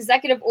flurry of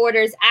executive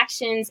orders,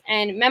 actions,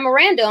 and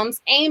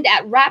memorandums aimed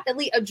at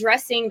rapidly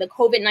addressing the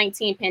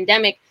COVID-19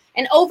 pandemic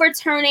and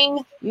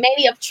overturning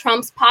many of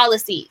Trump's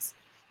policies.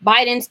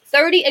 Biden's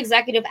 30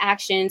 executive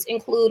actions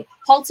include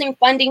halting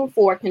funding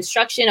for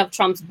construction of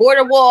Trump's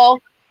border wall,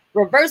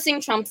 reversing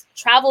Trump's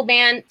travel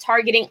ban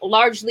targeting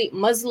largely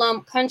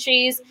Muslim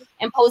countries,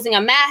 imposing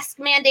a mask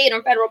mandate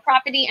on federal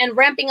property, and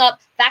ramping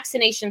up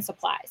vaccination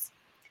supplies.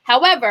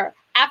 However,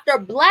 after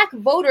Black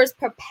voters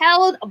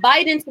propelled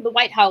Biden to the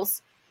White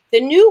House,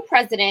 the new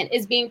president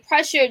is being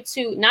pressured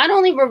to not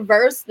only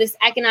reverse this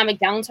economic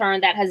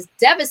downturn that has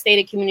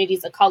devastated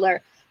communities of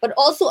color, but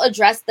also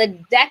address the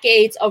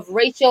decades of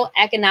racial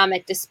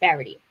economic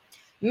disparity.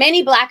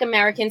 Many Black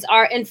Americans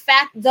are, in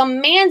fact,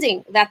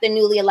 demanding that the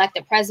newly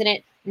elected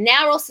president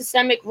narrow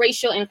systemic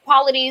racial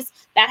inequalities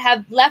that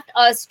have left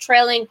us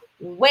trailing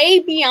way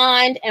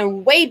beyond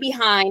and way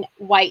behind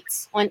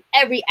whites on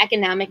every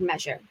economic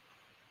measure.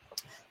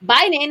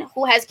 Biden,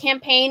 who has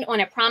campaigned on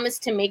a promise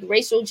to make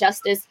racial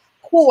justice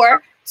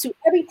core to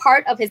every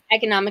part of his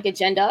economic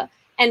agenda,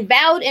 and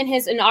vowed in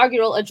his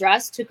inaugural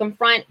address to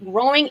confront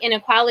growing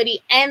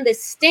inequality and the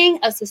sting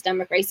of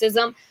systemic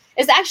racism,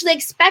 is actually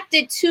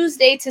expected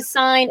Tuesday to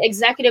sign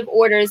executive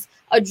orders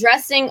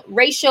addressing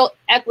racial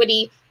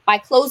equity by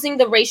closing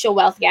the racial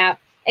wealth gap,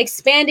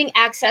 expanding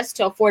access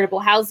to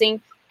affordable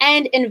housing,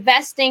 and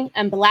investing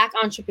in Black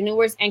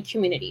entrepreneurs and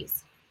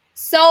communities.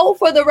 So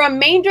for the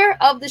remainder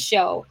of the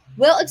show,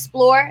 we'll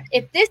explore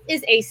if this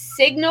is a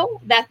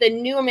signal that the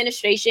new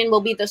administration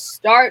will be the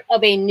start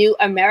of a new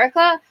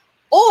America,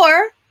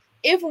 or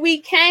if we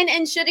can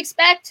and should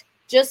expect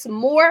just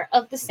more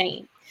of the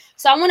same.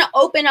 So I want to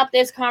open up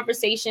this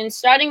conversation,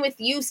 starting with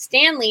you,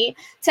 Stanley,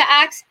 to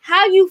ask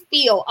how you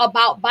feel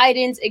about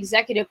Biden's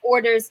executive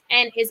orders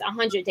and his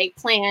 100-day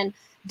plan.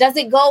 Does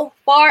it go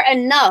far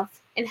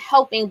enough in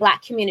helping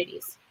Black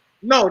communities?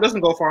 No, it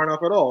doesn't go far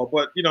enough at all.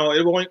 But, you know,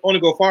 it will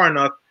only go far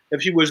enough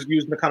if he was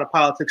using the kind of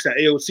politics that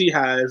AOC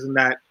has and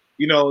that,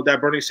 you know,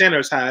 that Bernie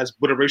Sanders has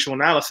with a racial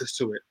analysis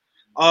to it.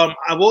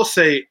 I will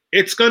say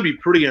it's going to be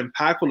pretty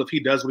impactful if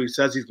he does what he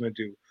says he's going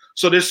to do.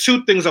 So there's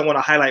two things I want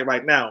to highlight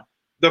right now.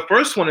 The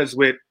first one is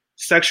with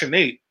Section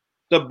 8.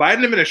 The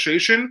Biden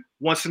administration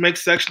wants to make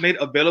Section 8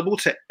 available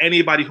to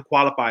anybody who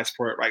qualifies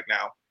for it right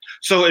now.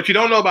 So if you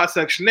don't know about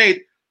Section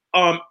 8,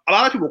 a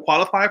lot of people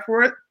qualify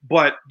for it,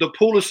 but the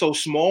pool is so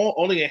small,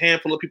 only a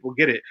handful of people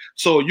get it.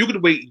 So you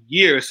could wait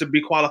years to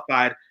be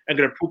qualified and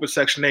get approved for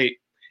Section 8.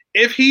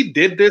 If he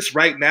did this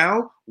right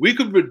now, we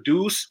could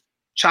reduce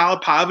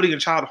child poverty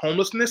and child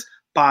homelessness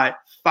by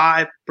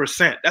 5%.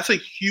 That's a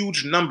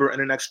huge number in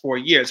the next 4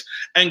 years.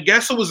 And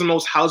guess who was the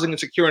most housing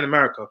insecure in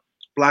America?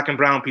 Black and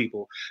brown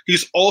people.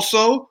 He's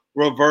also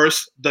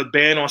reversed the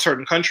ban on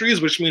certain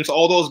countries, which means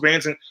all those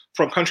bans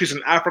from countries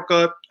in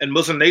Africa and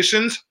Muslim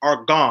nations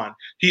are gone.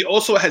 He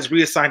also has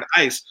reassigned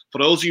ICE. For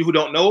those of you who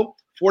don't know,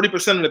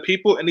 40% of the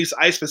people in these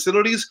ICE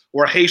facilities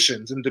were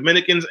Haitians and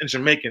Dominicans and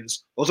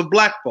Jamaicans. Those are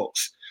Black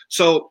folks.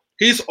 So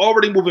he's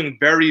already moving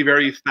very,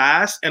 very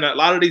fast. And a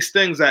lot of these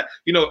things that,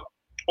 you know,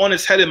 on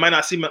its head, it might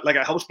not seem like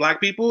it helps Black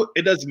people.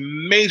 It does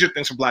major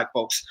things for Black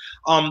folks.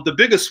 The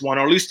biggest one,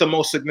 or at least the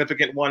most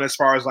significant one as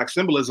far as like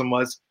symbolism,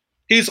 was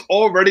he's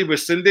already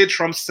rescinded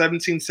Trump's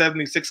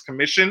 1776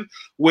 commission,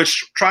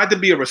 which tried to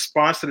be a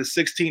response to the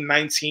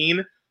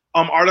 1619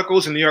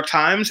 articles in the New York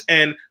Times.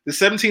 And the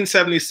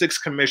 1776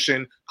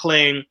 commission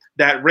claimed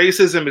that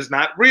racism is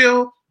not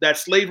real, that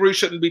slavery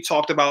shouldn't be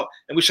talked about,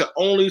 and we should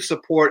only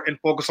support and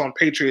focus on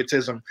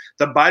patriotism.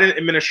 The Biden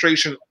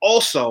administration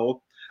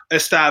also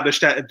established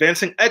that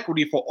advancing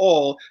equity for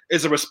all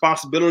is a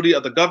responsibility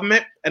of the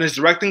government and is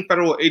directing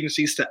federal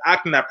agencies to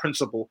act on that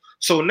principle.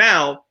 So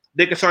now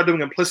they can start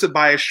doing implicit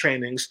bias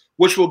trainings,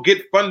 which will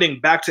get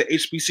funding back to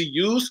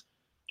HBCUs,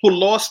 who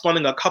lost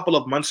funding a couple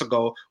of months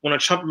ago when the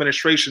Trump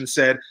administration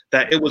said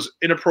that it was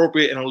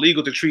inappropriate and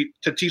illegal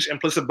to teach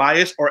implicit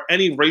bias or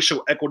any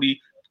racial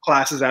equity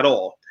classes at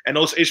all. And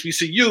those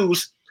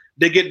HBCUs,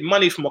 they get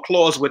money from a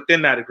clause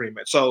within that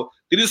agreement. So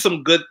these are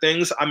some good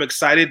things. I'm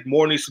excited.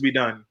 More needs to be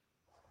done.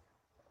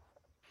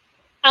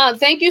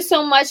 Thank you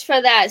so much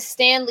for that,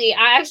 Stanley.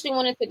 I actually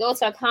wanted to go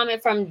to a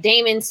comment from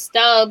Damon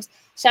Stubbs.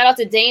 Shout out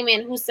to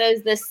Damon, who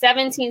says the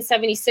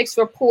 1776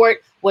 report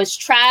was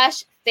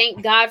trash.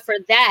 Thank God for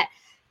that.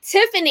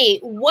 Tiffany,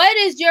 what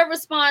is your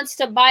response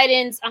to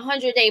Biden's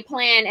 100-day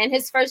plan and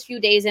his first few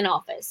days in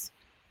office?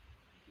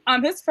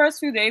 His first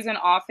few days in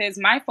office,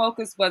 my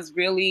focus was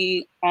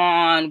really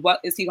on what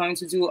is he going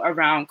to do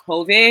around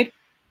COVID.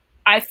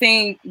 I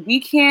think we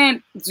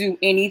can't do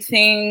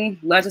anything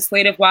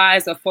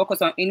legislative-wise or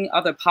focus on any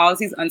other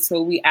policies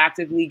until we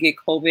actively get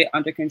COVID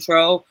under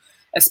control,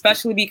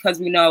 especially because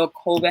we know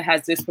COVID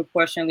has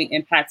disproportionately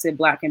impacted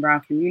Black and Brown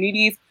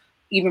communities.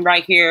 Even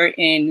right here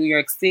in New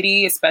York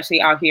City,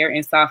 especially out here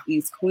in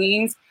Southeast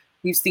Queens,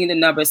 we've seen the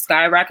numbers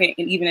skyrocket.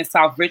 And even in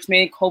South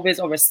Richmond, COVID is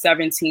over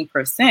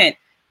 17%.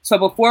 So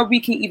before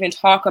we can even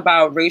talk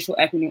about racial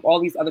equity and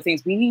all these other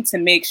things, we need to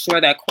make sure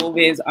that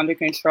COVID is under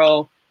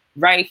control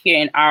right here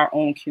in our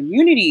own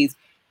communities.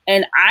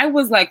 And I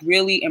was like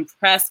really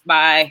impressed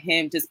by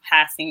him just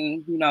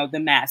passing, the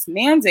mask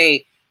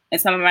mandate. And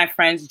some of my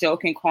friends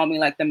joke and call me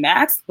like the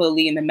mask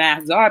bully and the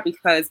mask czar,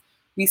 because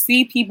we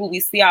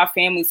see our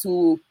families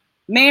who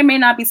may or may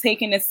not be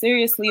taking this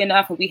seriously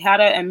enough. And we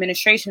had an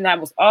administration that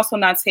was also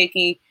not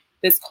taking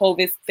this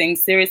COVID thing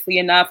seriously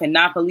enough and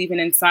not believing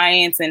in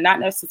science and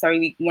not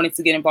necessarily wanting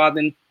to get involved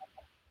in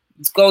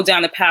go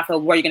down the path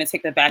of where you're going to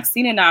take the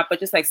vaccine or not, but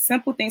just like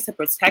simple things to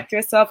protect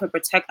yourself and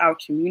protect our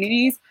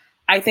communities.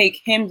 I think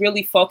him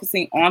really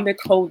focusing on the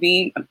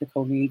COVID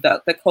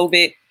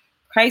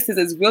crisis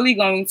is really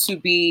going to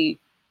be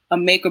a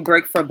make or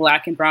break for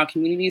Black and Brown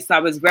communities. So I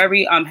was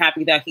very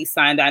happy that he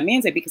signed that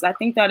mandate, because I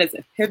think that is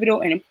pivotal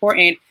and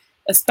important,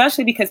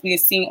 especially because we are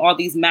seeing all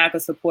these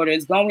MAGA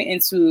supporters going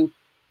into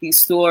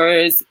these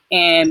stores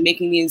and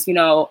making these,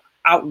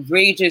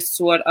 outrageous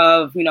sort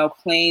of,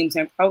 claims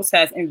and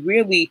protests and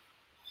really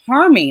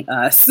harming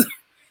us,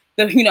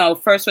 the,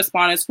 first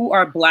responders who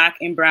are Black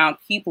and Brown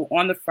people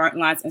on the front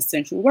lines,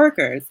 essential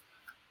workers.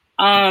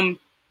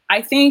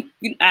 I think,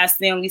 as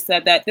Stanley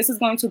said, that this is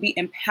going to be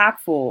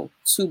impactful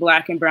to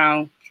Black and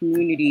Brown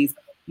communities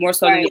more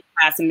so than the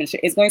past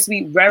administration. It's going to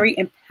be very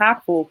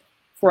impactful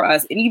for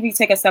us. And even if you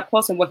take a step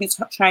closer, what he's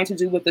trying to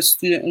do with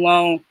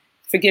the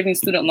forgiving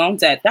student loan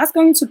debt, that's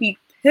going to be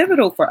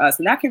pivotal for us.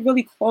 And that can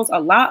really close a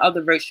lot of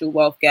the racial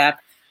wealth gap,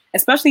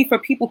 especially for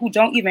people who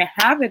don't even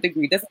have a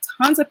degree. There's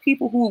tons of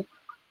people who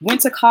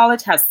went to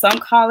college, have some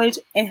college,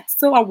 and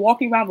still are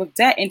walking around with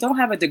debt and don't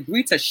have a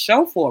degree to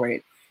show for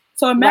it.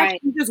 So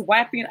imagine just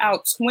wiping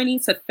out 20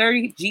 to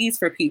 30 G's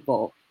for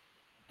people.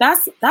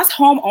 That's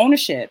home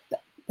ownership,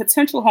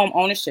 potential home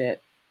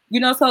ownership.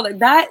 So like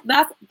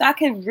that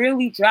can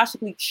really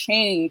drastically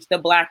change the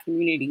Black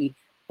community,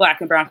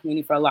 Black and Brown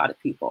community for a lot of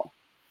people.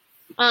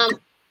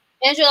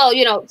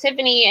 Angelo,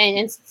 Tiffany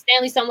and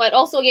Stanley somewhat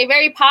also gave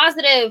very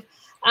positive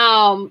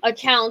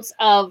accounts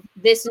of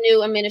this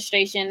new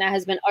administration that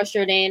has been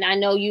ushered in. I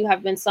know you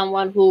have been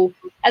someone who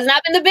has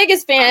not been the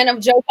biggest fan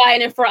of Joe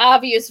Biden for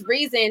obvious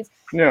reasons.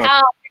 Yeah.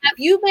 Have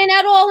you been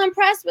at all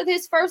impressed with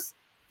his first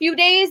few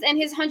days and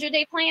his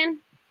 100-day plan?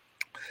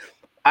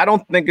 I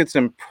don't think it's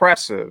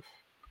impressive.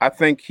 I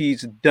think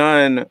he's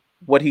done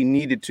what he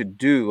needed to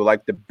do,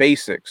 like the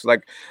basics.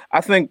 Like, I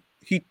think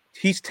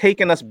he's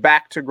taken us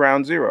back to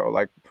ground zero.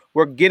 Like,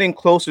 we're getting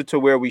closer to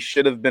where we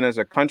should have been as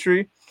a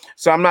country.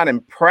 So I'm not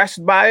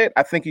impressed by it.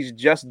 I think he's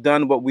just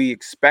done what we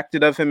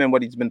expected of him and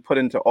what he's been put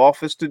into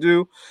office to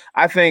do.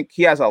 I think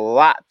he has a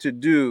lot to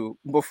do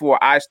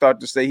before I start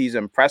to say he's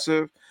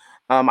impressive.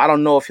 I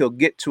don't know if he'll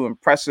get too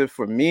impressive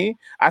for me.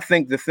 I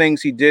think the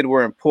things he did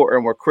were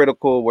important, were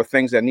critical, were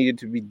things that needed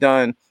to be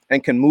done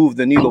and can move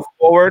the needle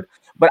forward.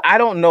 But I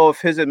don't know if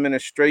his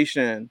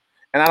administration,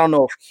 and I don't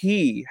know if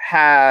he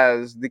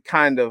has the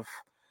kind of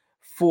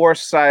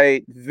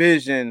foresight,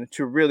 vision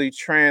to really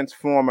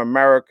transform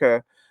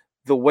America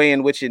the way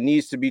in which it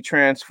needs to be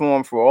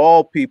transformed for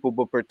all people,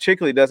 but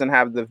particularly doesn't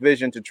have the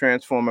vision to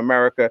transform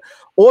America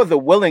or the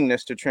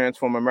willingness to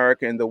transform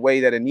America in the way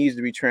that it needs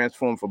to be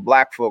transformed for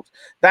Black folks.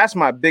 That's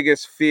my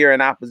biggest fear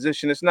and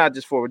opposition. It's not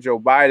just for Joe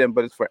Biden,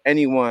 but it's for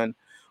anyone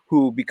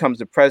who becomes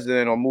the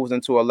president or moves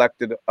into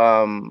elected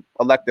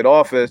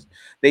office,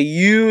 they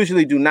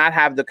usually do not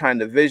have the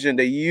kind of vision.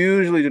 They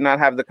usually do not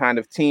have the kind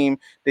of team.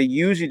 They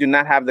usually do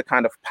not have the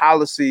kind of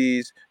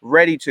policies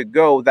ready to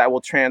go that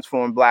will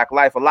transform Black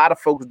life. A lot of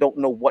folks don't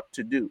know what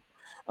to do.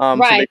 So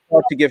they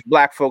start to give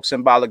Black folks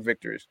symbolic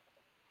victories.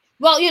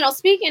 Well,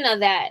 speaking of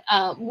that,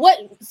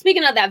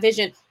 speaking of that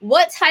vision,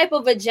 what type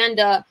of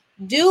agenda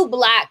do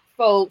Black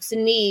folks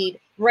need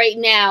right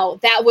now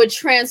that would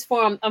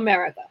transform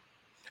America?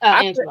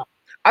 Angela.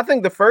 I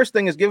think the first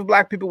thing is give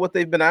Black people what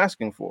they've been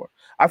asking for.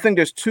 I think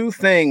there's two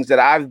things that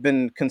I've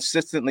been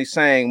consistently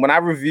saying. When I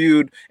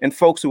reviewed, and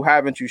folks who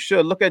haven't, you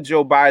should look at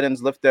Joe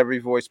Biden's Lift Every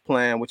Voice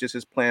plan, which is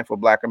his plan for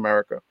Black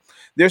America.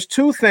 There's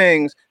two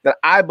things that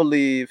I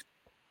believe,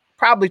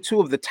 probably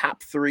two of the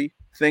top three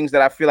things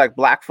that I feel like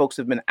Black folks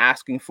have been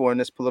asking for in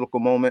this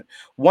political moment.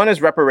 One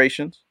is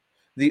reparations.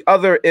 The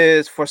other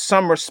is for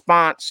some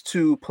response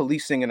to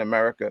policing in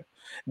America.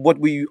 What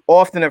we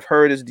often have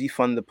heard is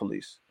defund the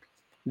police.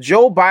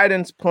 Joe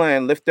Biden's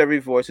plan, Lift Every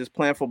Voice, his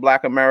plan for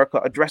Black America,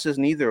 addresses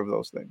neither of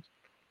those things.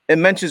 It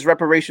mentions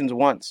reparations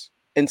once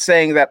in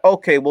saying that,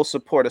 okay, we'll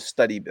support a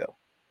study bill.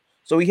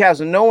 So he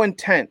has no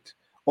intent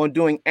on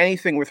doing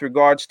anything with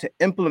regards to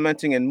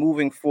implementing and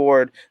moving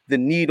forward the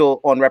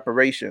needle on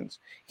reparations.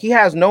 He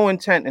has no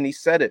intent, and he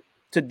said it,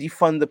 to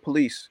defund the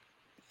police.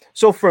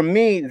 So for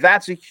me,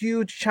 that's a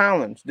huge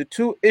challenge. The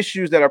two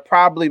issues that are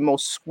probably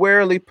most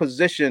squarely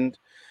positioned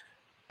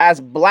as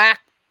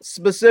Black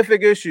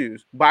specific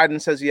issues,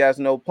 Biden says he has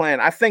no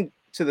plan. I think,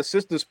 to the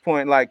sister's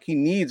point, like, he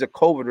needs a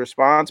COVID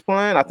response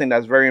plan. I think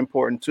that's very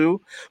important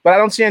too. But I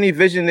don't see any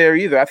vision there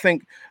either. I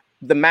think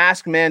the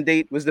mask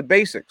mandate was the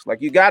basics.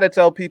 Like, you got to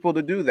tell people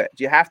to do that.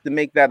 You have to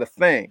make that a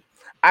thing.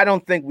 I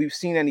don't think we've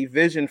seen any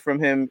vision from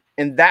him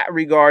in that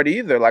regard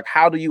either. Like,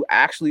 how do you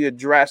actually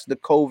address the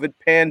COVID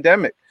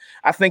pandemic?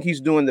 I think he's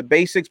doing the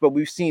basics, but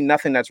we've seen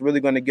nothing that's really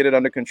going to get it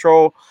under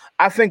control.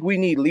 I think we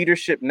need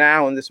leadership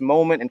now in this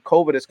moment, and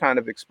COVID has kind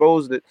of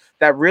exposed it,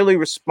 that really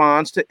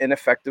responds to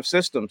ineffective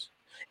systems.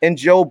 And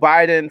Joe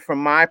Biden,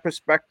 from my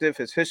perspective,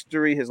 his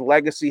history, his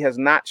legacy has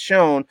not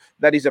shown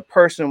that he's a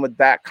person with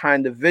that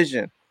kind of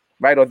vision,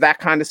 right? Or that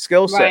kind of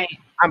skill set. Right.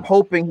 I'm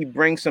hoping he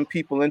brings some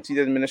people into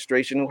the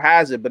administration who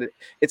has it, but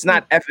it's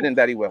not evident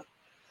that he will.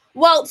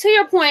 Well, to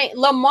your point,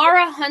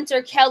 Lamara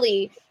Hunter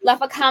Kelly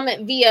left a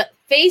comment via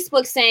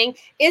Facebook saying,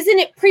 isn't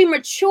it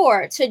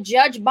premature to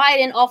judge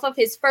Biden off of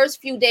his first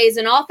few days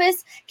in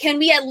office? Can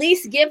we at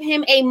least give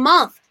him a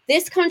month?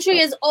 This country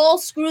is all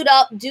screwed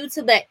up due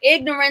to the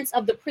ignorance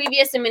of the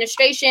previous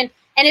administration,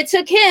 and it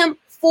took him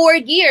 4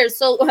 years.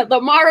 So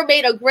Lamara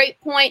made a great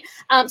point.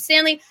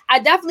 Stanley, I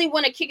definitely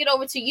want to kick it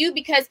over to you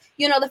because,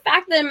 the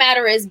fact of the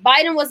matter is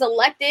Biden was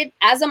elected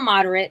as a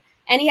moderate,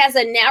 and he has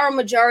a narrow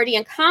majority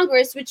in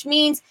Congress, which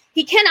means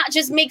he cannot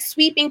just make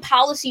sweeping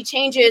policy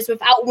changes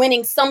without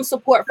winning some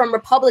support from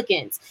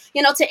Republicans.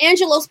 To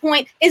Angelo's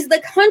point, is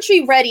the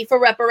country ready for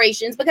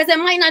reparations? Because it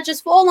might not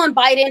just fall on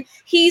Biden.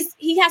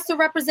 He has to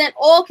represent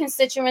all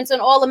constituents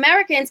and all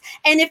Americans.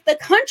 And if the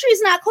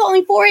country's not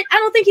calling for it, I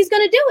don't think he's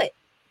going to do it.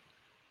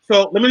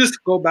 So let me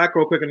just go back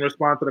real quick and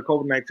respond to the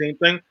COVID-19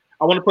 thing.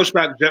 I want to push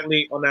back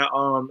gently on that,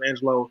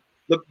 Angelo.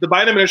 The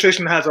Biden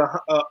administration has a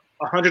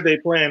 100-day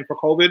plan for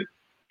COVID,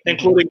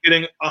 including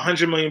getting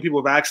 100 million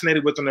people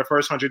vaccinated within their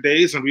first 100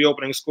 days and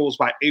reopening schools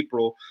by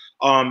April.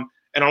 And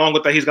along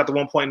with that, he's got the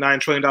 $1.9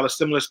 trillion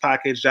stimulus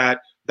package that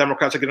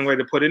Democrats are getting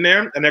ready to put in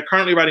there. And they're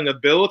currently writing a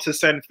bill to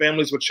send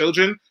families with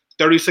children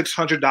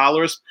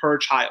 $3,600 per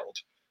child.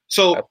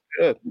 So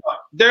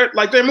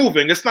they're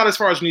moving. It's not as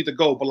far as you need to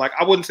go, but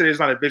I wouldn't say there's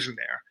not a vision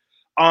there.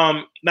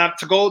 Now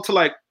to go to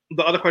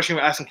the other question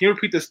you were asking, can you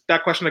repeat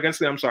that question again?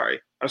 I'm sorry.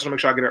 I just want to make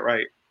sure I get it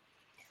right.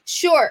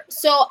 Sure.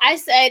 So I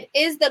said,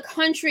 is the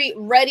country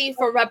ready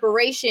for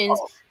reparations?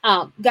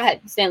 Go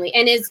ahead, Stanley.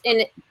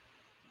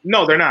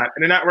 No, they're not.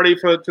 And they're not ready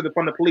to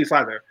defund the police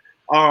either.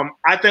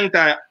 I think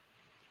that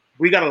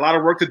we got a lot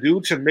of work to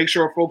do to make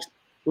sure folks,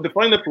 with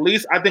defunding the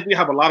police, I think we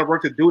have a lot of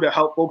work to do to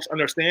help folks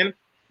understand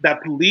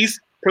that police,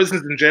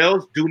 prisons, and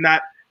jails do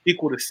not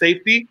equal to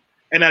safety.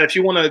 And that if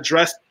you want to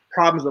address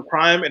problems of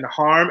crime and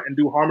harm and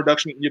do harm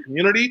reduction in your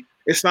community,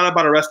 it's not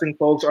about arresting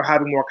folks or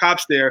having more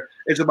cops there.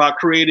 It's about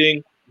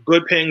creating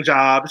good paying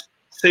jobs,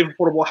 safe,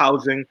 affordable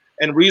housing,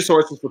 and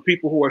resources for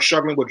people who are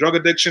struggling with drug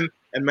addiction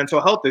and mental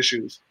health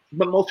issues.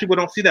 But most people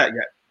don't see that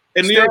yet.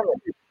 In New York,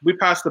 we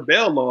passed the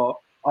bail law.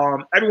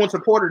 Everyone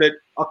supported it.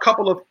 A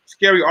couple of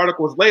scary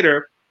articles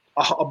later,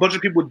 a bunch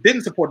of people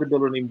didn't support the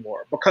bill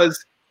anymore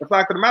because the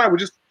fact of the matter, we're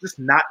just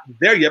not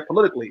there yet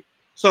politically.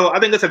 So I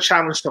think it's a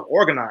challenge to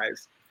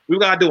organize. We've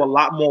got to do a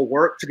lot more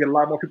work to get a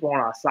lot more people on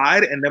our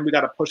side, and then we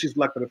got to push these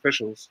elected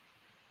officials.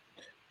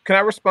 Can I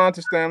respond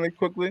to Stanley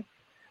quickly?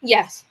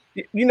 Yes.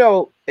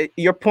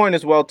 Your point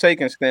is well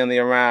taken, Stanley,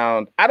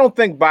 around, I don't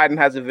think Biden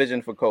has a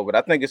vision for COVID.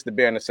 I think it's the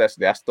bare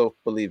necessity. I still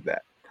believe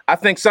that. I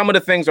think some of the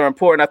things are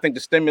important. I think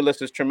the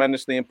stimulus is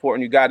tremendously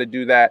important. You got to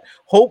do that.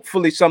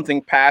 Hopefully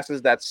something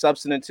passes that's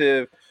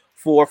substantive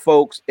for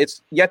folks.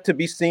 It's yet to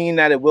be seen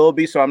that it will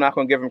be, so I'm not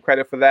going to give him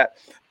credit for that.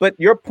 But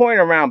your point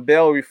around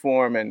bail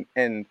reform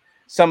and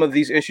some of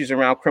these issues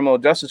around criminal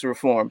justice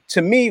reform.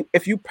 To me,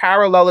 if you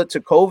parallel it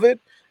to COVID,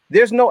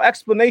 there's no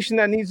explanation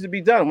that needs to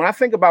be done. When I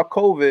think about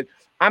COVID,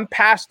 I'm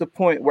past the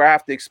point where I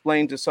have to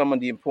explain to someone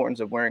the importance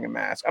of wearing a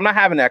mask. I'm not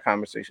having that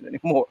conversation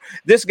anymore.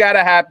 This got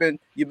to happen.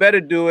 You better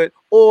do it,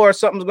 or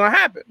something's going to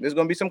happen. There's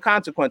going to be some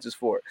consequences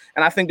for it.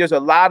 And I think there's a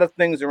lot of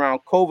things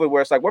around COVID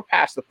where it's like, we're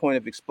past the point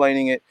of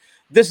explaining it.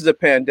 This is a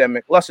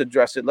pandemic. Let's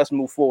address it. Let's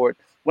move forward.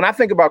 When I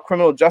think about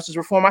criminal justice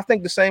reform, I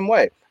think the same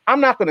way.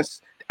 I'm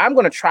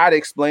going to try to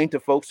explain to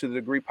folks to the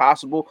degree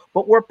possible,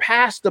 but we're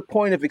past the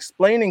point of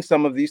explaining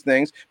some of these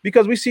things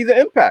because we see the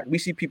impact. We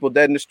see people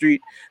dead in the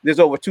street. There's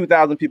over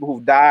 2,000 people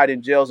who've died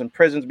in jails and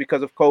prisons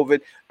because of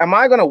COVID. Am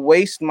I going to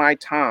waste my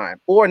time,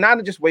 or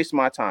not just waste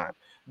my time?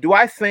 Do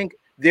I think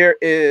there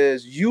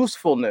is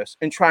usefulness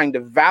in trying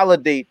to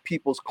validate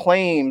people's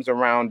claims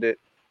around it?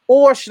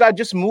 Or should I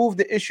just move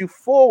the issue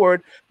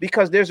forward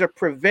because there's a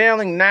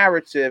prevailing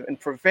narrative and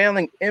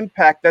prevailing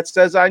impact that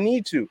says I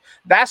need to?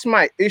 That's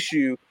my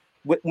issue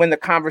when the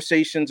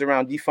conversations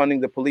around defunding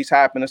the police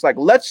happen. It's like,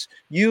 let's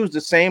use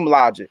the same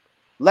logic.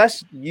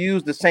 Let's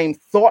use the same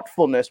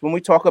thoughtfulness when we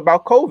talk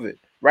about COVID,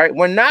 right?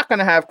 We're not going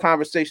to have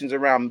conversations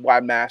around why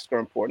masks are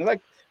important.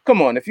 Like,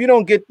 come on, if you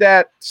don't get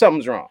that,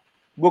 something's wrong.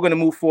 We're going to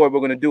move forward. We're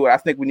going to do it. I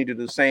think we need to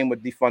do the same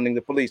with defunding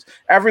the police.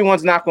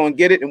 Everyone's not going to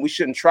get it, and we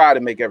shouldn't try to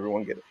make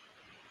everyone get it.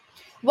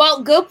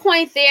 Well, good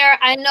point there.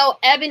 I know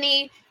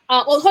Ebony.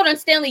 Well, hold on,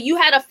 Stanley. You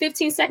had a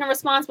 15-second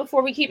response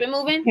before we keep it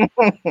moving.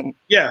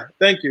 Yeah,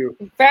 thank you.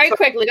 Very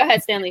quickly. Go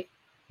ahead, Stanley.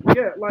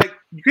 Yeah, like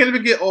you can't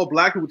even get all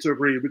black people to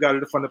agree we got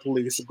to defund the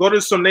police. Go to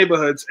some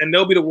neighborhoods and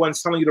they'll be the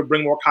ones telling you to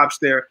bring more cops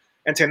there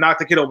and to knock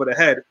the kid over the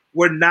head.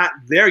 We're not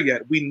there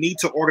yet. We need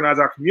to organize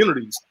our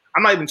communities.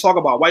 I'm not even talking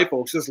about white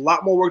folks. There's a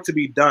lot more work to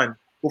be done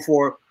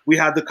before we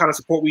have the kind of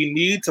support we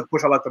need to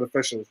push elected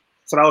officials.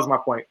 So that was my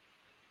point.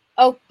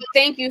 Oh,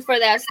 thank you for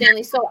that,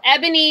 Stanley. So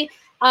Ebony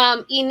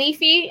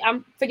Inifi,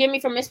 forgive me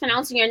for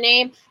mispronouncing your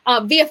name,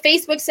 via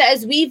Facebook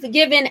says, we've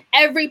given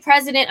every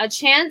president a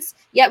chance,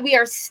 yet we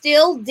are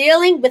still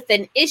dealing with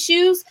the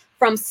issues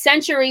from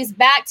centuries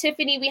back.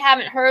 Tiffany, we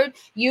haven't heard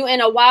you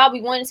in a while.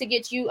 We wanted to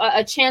get you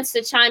a chance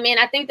to chime in.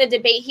 I think the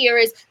debate here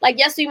is like,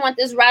 yes, we want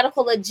this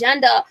radical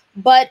agenda,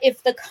 but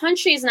if the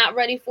country is not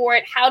ready for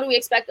it, how do we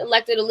expect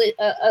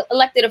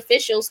elected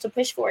officials to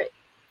push for it?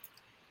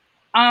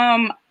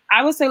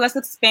 I would say let's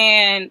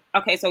expand.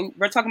 Okay, so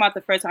we're talking about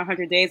the first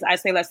 100 days. I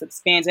say let's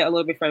expand it a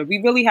little bit further.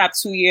 We really have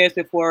 2 years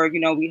before,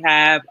 we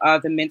have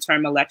the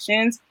midterm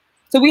elections.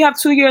 So we have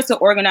 2 years to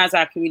organize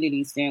our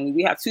communities, Stanley.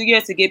 We have 2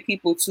 years to get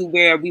people to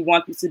where we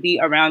want them to be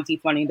around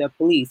defunding the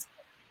police.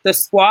 The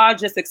squad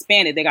just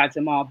expanded. They got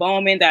Jamal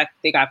Bowman,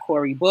 they got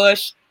Cori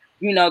Bush.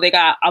 They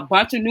got a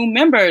bunch of new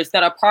members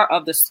that are part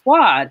of the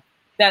squad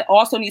that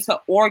also need to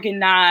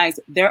organize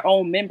their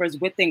own members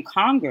within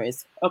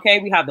Congress. Okay,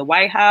 we have the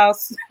White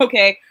House.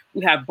 Okay,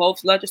 we have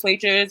both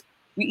legislatures.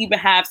 We even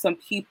have some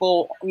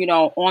people,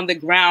 on the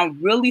ground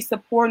really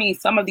supporting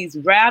some of these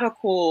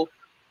radical,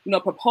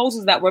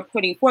 proposals that we're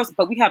putting forth.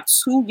 But we have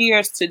 2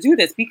 years to do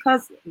this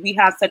because we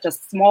have such a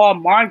small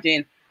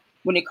margin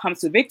when it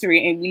comes to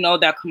victory. And we know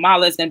that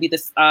Kamala is going to be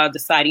the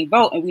deciding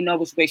vote, and we know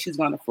which way she's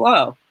going to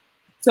flow.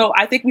 So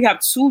I think we have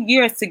 2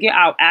 years to get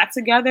our act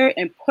together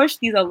and push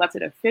these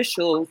elected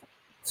officials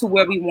to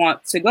where we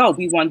want to go.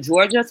 We want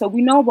Georgia, so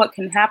we know what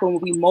can happen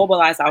when we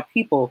mobilize our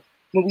people,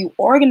 when we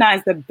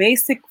organize the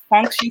basic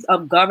functions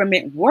of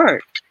government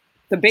work,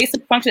 the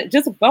basic function,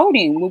 just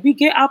voting. When we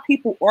get our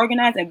people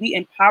organized and we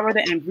empower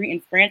them and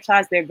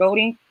re-enfranchise their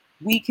voting,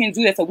 we can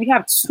do that. So we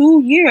have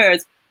 2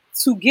 years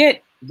to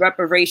get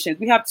reparations.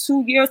 We have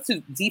 2 years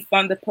to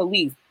defund the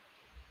police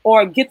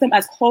or get them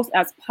as close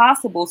as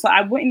possible. So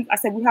I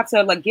said we have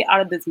to get out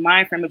of this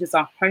mind frame of just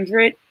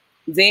 100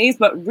 days,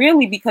 but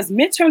really because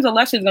midterms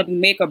elections are going to be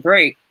make or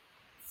break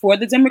for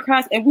the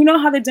Democrats. And we know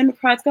how the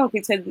Democrats go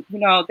because,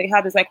 they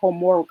have this whole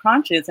moral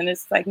conscience. And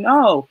it's like,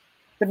 no,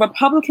 the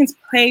Republicans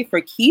play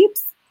for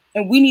keeps,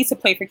 and we need to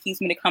play for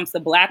keeps when it comes to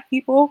Black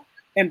people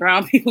and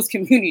brown people's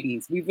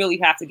communities. We really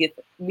have to get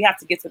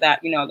to that,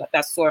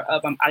 that sort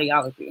of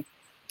ideology.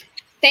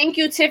 Thank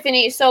you,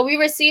 Tiffany. So we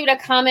received a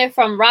comment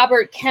from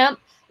Robert Kemp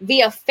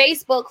via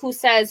Facebook who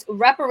says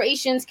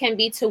reparations can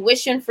be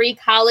tuition-free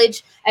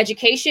college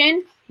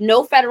education,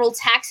 no federal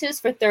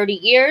taxes for 30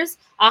 years,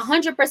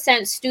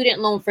 100% student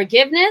loan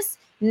forgiveness,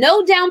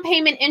 no down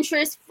payment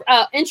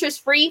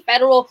interest-free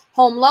federal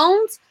home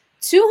loans,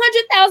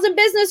 200,000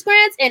 business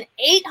grants, and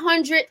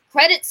 800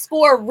 credit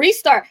score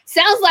restart.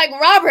 Sounds like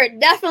Robert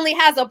definitely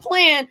has a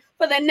plan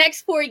for the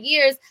next 4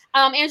 years.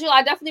 Angela,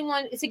 I definitely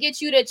want to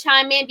get you to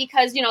chime in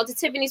because, to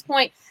Tiffany's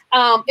point,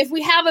 if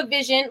we have a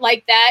vision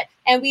like that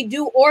and we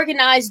do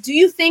organize, do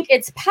you think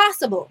it's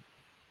possible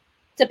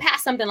to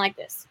pass something like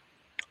this?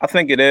 I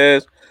think it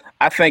is.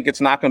 I think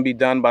it's not going to be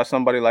done by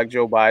somebody like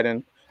Joe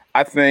Biden.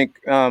 I think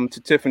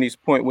to Tiffany's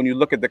point, when you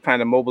look at the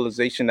kind of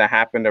mobilization that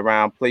happened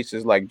around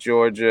places like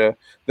Georgia,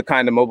 the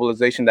kind of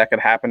mobilization that could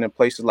happen in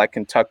places like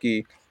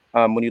Kentucky,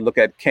 when you look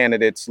at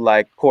candidates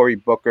like Cory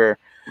Booker,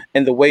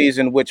 and the ways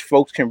in which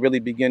folks can really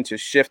begin to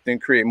shift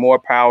and create more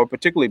power,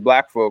 particularly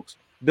Black folks,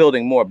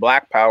 building more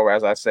black power,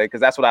 as I say,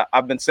 because that's what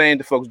I've been saying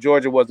to folks.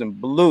 Georgia wasn't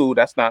blue.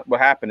 That's not what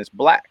happened. It's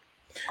black.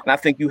 And I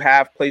think you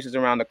have places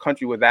around the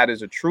country where that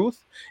is a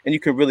truth, and you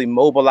can really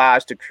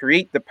mobilize to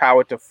create the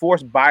power to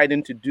force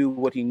Biden to do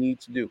what he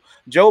needs to do.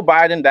 Joe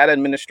Biden, that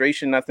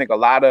administration, I think a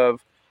lot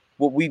of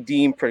what we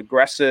deem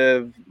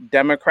progressive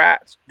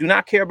Democrats do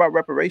not care about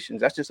reparations.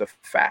 That's just a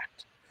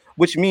fact,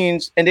 which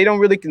means, and they don't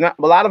really, a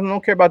lot of them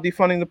don't care about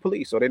defunding the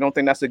police, or they don't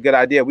think that's a good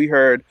idea. We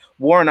heard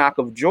Warnock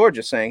of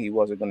Georgia saying he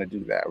wasn't going to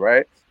do that,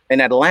 right?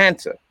 In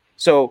Atlanta.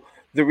 So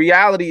the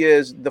reality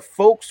is the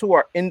folks who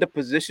are in the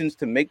positions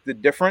to make the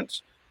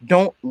difference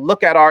don't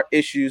look at our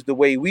issues the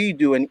way we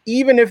do. And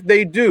even if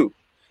they do,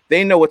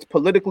 they know it's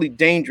politically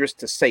dangerous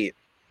to say it.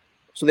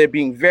 So they're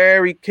being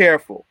very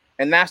careful.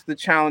 And that's the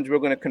challenge we're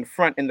going to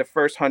confront in the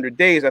first 100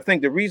 days. I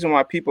think the reason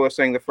why people are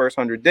saying the first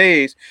 100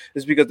 days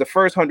is because the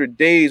first 100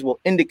 days will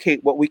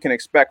indicate what we can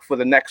expect for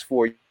the next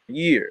 4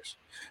 years.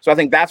 So I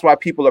think that's why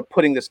people are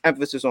putting this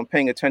emphasis on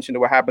paying attention to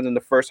what happens in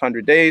the first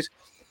 100 days.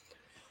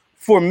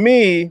 For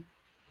me,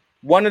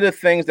 one of the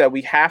things that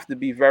we have to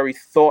be very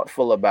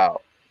thoughtful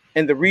about,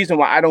 and the reason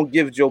why I don't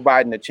give Joe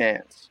Biden a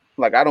chance,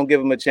 like I don't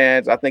give him a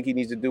chance, I think he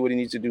needs to do what he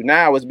needs to do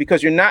now, is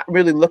because you're not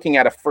really looking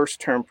at a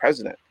first-term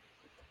president.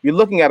 You're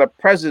looking at a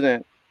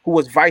president who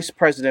was vice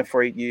president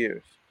for 8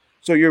 years.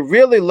 So you're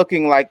really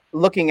looking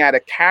at a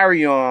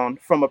carry-on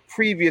from a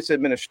previous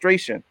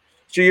administration.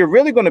 So you're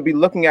really going to be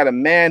looking at a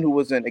man who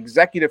was in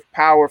executive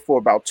power for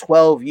about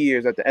 12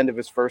 years at the end of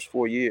his first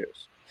 4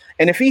 years.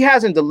 And if he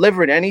hasn't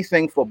delivered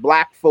anything for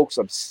Black folks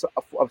of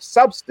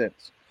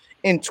substance,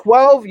 in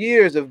 12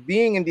 years of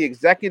being in the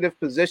executive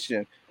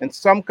position in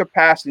some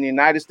capacity in the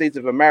United States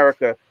of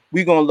America,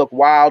 we're going to look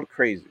wild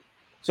crazy.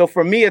 So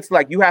for me, it's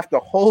like you have to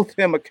hold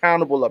him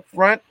accountable up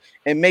front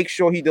and make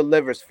sure he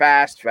delivers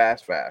fast.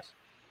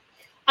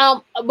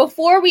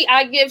 Before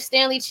I give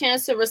Stanley a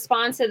chance to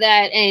respond to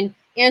that and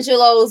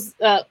Angelo's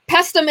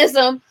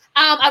pessimism,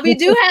 we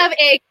do have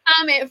a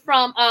comment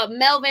from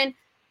Melvin.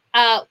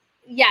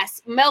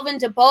 Yes, Melvin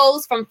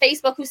DeBose from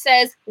Facebook, who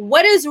says,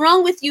 "What is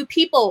wrong with you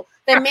people?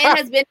 The man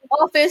has been in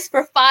office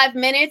for 5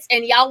 minutes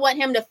and y'all want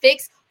him to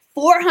fix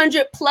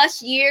 400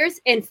 plus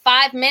years in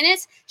 5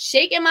 minutes?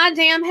 Shaking my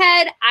damn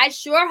head. I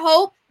sure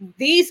hope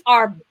these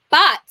are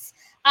bots."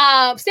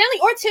 Stanley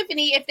or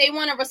Tiffany, if they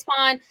want to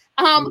respond,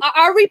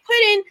 are we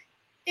being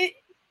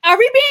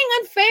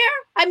unfair?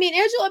 I mean,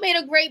 Angela made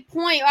a great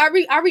point. Are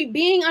we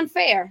being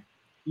unfair?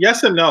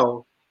 Yes and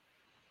no.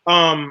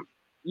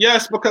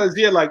 Yes, because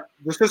like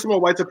the system of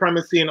white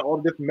supremacy and all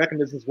the different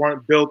mechanisms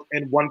weren't built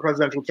in one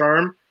presidential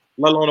term,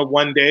 let alone a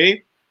one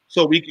day.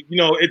 So we,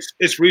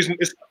 it's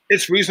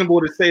reasonable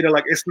to say that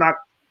like it's not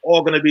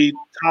all going to be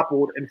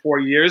toppled in 4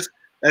 years,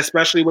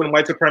 especially when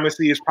white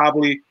supremacy is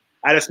probably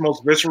at its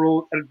most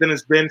visceral than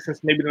it's been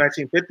since maybe the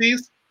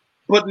 1950s.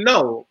 But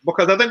no,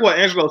 because I think what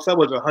Angelo said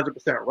was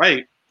 100%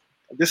 right.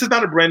 This is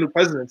not a brand new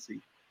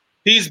presidency.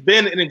 He's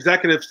been in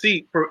executive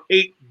seat for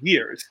 8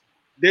 years.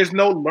 There's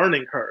no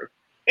learning curve.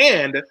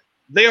 And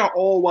they are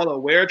all well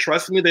aware,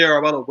 trust me, they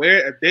are well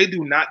aware, if they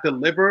do not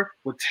deliver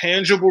with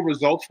tangible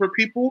results for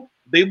people,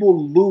 they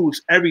will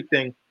lose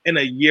everything in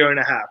a year and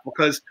a half.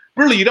 Because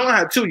really, you don't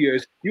have 2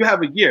 years, you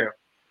have a year.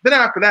 Then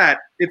after that,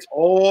 it's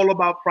all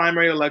about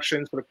primary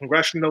elections for the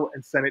congressional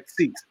and Senate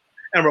seats.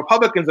 And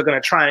Republicans are going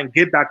to try and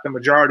get back the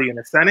majority in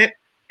the Senate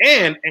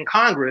and in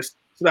Congress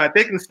so that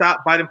they can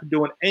stop Biden from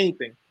doing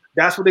anything.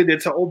 That's what they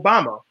did to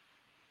Obama.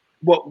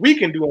 What we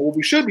can do and what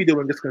we should be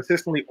doing is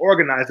consistently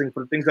organizing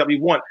for the things that we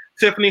want.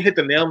 Tiffany hit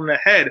the nail on the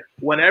head.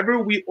 Whenever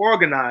we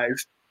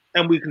organize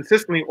and we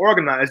consistently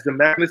organize, the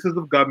mechanisms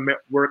of government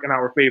work in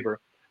our favor.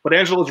 But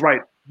Angela's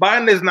right.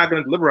 Biden is not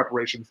going to deliver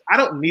reparations. I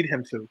don't need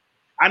him to.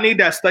 I need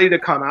that study to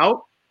come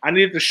out. I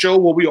need it to show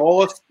what we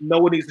all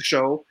know it needs to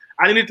show.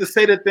 I needed to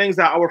say the things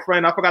that our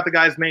friend, I forgot the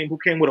guy's name, who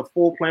came with a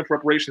full plan for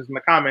reparations in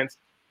the comments.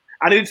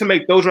 I needed to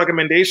make those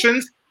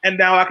recommendations. And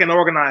now I can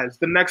organize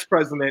the next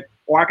president,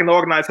 or I can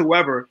organize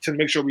whoever to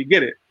make sure we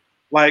get it.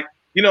 Like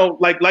they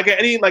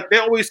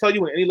always tell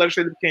you in any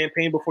legislative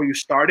campaign before you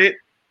start it,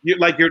 you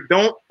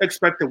don't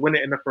expect to win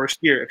it in the first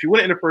year. If you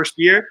win it in the first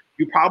year,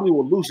 you probably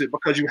will lose it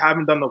because you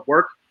haven't done the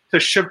work to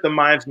shift the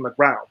minds on the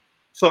ground.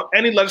 So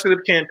any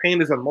legislative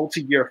campaign is a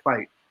multi-year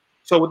fight.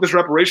 So with this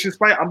reparations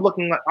fight, I'm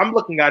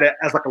looking at it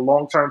as like a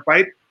long-term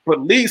fight, but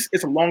at least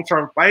it's a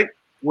long-term fight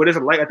where there's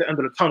a light at the end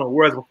of the tunnel,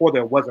 whereas before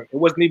there wasn't. It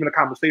wasn't even a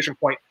conversation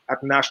point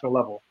at the national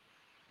level.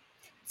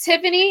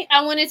 Tiffany,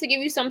 I wanted to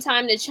give you some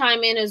time to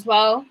chime in as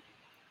well.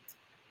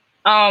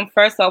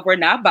 First off, we're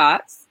not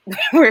bots.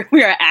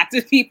 we are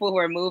active people who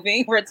are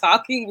moving. We're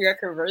talking. We are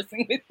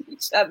conversing with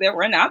each other.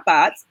 We're not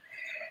bots.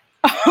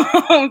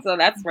 So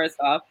that's first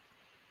off.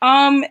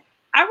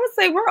 I would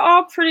say we're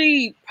all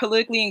pretty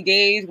politically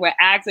engaged. We're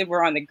active.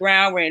 We're on the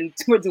ground.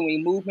 We're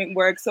doing movement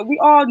work. So we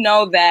all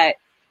know that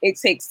it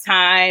takes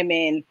time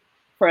and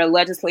for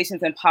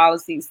legislations and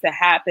policies to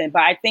happen.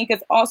 But I think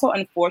it's also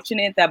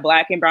unfortunate that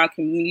Black and brown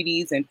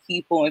communities and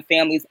people and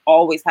families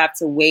always have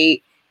to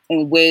wait,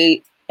 and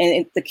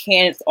the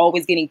can's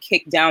always getting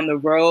kicked down the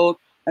road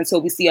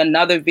until we see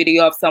another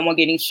video of someone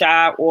getting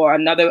shot or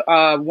another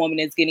woman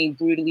is getting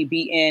brutally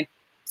beaten.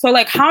 So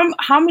like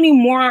how many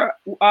more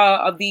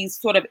of these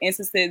sort of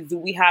instances do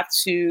we have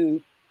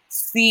to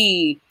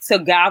see to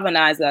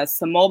galvanize us,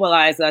 to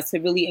mobilize us, to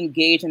really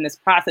engage in this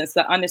process,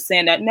 to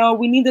understand that, no,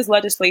 we need this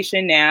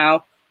legislation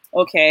now.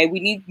 Okay, we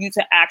need you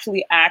to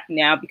actually act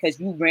now because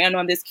you ran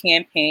on this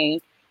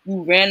campaign,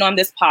 you ran on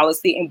this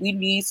policy, and we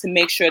need to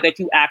make sure that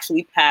you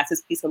actually pass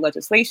this piece of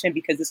legislation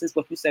because this is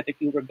what you said that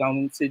you were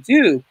going to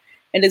do.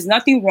 And there's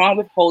nothing wrong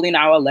with holding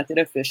our elected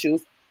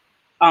officials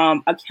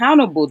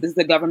accountable. This is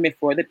the government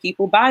for the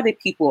people, by the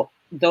people,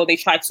 though they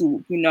try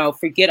to,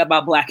 forget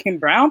about Black and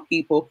brown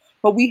people,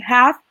 but we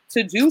have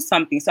to do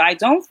something. So I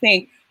don't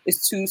think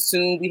it's too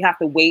soon. We have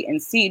to wait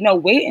and see. No,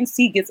 wait and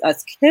see gets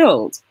us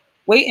killed.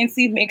 Wait and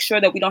see, make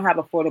sure that we don't have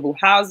affordable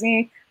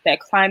housing, that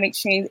climate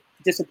change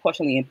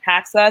disproportionately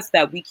impacts us,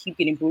 that we keep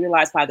getting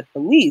brutalized by the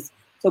police.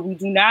 So we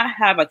do not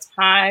have a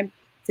time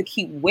to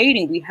keep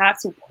waiting. We have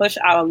to push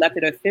our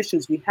elected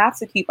officials. We have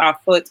to keep our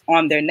foot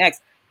on their necks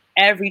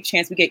every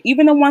chance we get,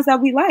 even the ones that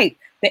we like.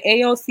 The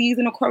AOCs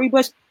and the Cori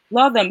Bush,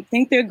 love them,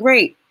 think they're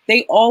great.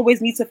 They always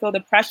need to feel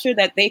the pressure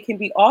that they can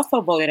be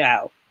also voted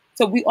out.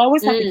 So we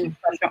always have to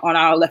keep pressure on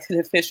our elected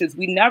officials.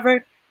 We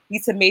never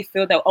need to make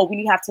feel that,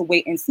 we have to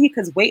wait and see,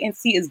 because wait and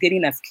see is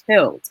getting us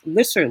killed,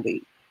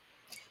 literally.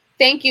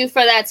 Thank you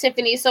for that,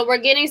 Tiffany. So we're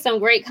getting some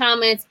great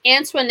comments.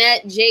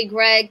 Antoinette J.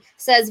 Gregg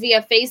says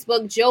via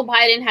Facebook, Joe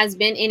Biden has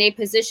been in a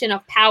position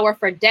of power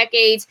for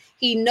decades.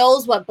 He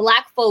knows what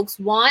Black folks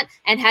want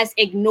and has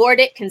ignored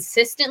it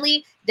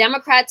consistently.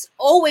 Democrats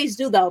always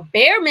do the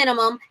bare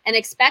minimum and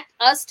expect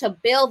us to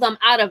bail them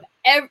out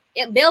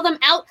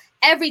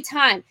every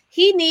time.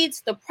 He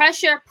needs the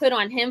pressure put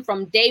on him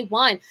from day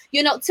one.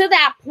 To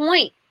that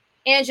point,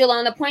 Angela,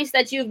 on the points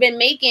that you've been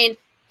making,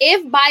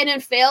 if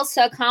Biden fails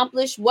to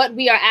accomplish what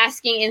we are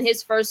asking in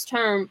his first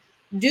term,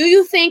 do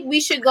you think we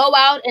should go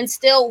out and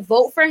still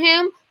vote for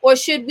him? Or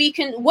should we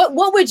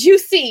what would you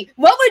see?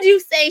 What would you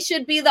say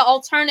should be the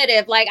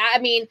alternative?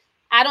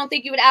 I don't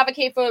think you would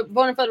advocate for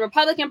voting for the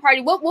Republican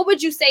Party. What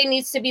would you say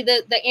needs to be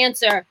the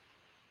answer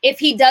if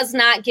he does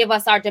not give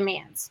us our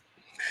demands?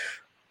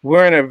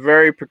 We're in a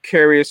very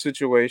precarious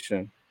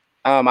situation.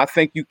 I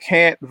think you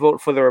can't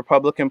vote for the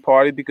Republican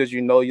Party because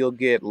you'll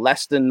get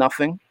less than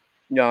nothing.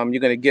 You're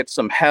going to get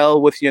some hell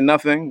with your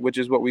nothing, which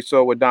is what we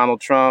saw with Donald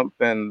Trump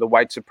and the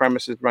white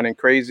supremacists running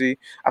crazy.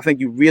 I think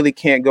you really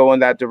can't go in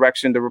that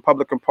direction. The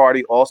Republican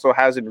Party also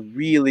hasn't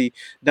really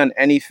done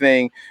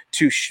anything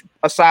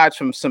aside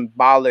from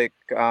symbolic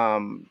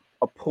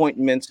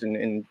appointments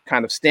and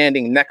kind of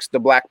standing next to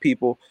Black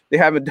people. They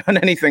haven't done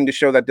anything to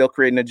show that they'll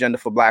create an agenda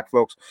for Black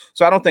folks.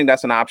 So I don't think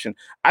that's an option.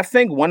 I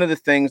think one of the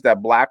things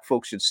that Black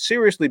folks should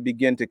seriously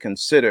begin to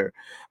consider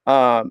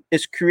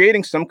is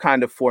creating some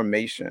kind of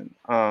formation,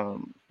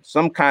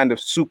 some kind of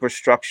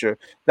superstructure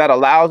that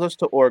allows us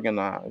to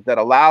organize, that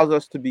allows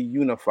us to be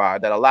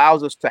unified, that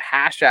allows us to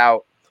hash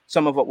out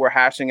some of what we're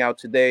hashing out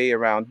today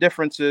around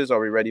differences. Are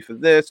we ready for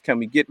this? Can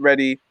we get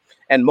ready?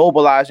 And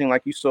mobilizing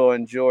like you saw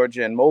in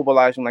Georgia and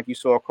mobilizing like you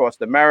saw across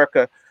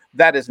America,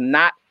 that is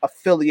not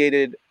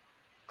affiliated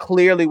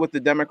clearly with the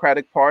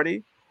Democratic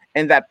Party.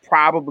 And that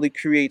probably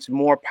creates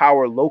more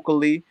power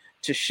locally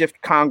to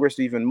shift Congress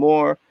even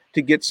more,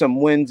 to get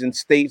some wins in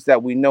states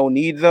that we know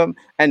need them,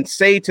 and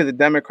say to the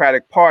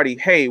Democratic Party,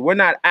 hey, we're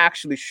not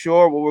actually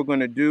sure what we're going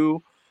to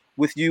do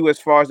with you as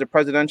far as the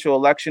presidential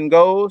election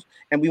goes.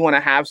 And we want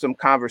to have some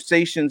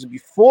conversations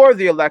before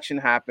the election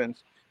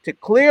happens to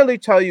clearly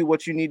tell you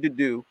what you need to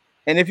do.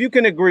 And if you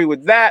can agree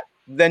with that,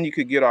 then you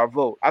could get our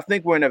vote. I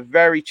think we're in a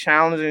very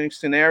challenging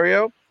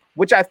scenario,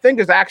 which I think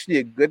is actually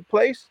a good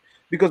place,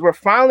 because we're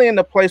finally in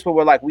the place where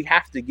we're like, we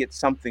have to get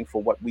something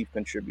for what we've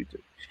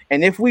contributed.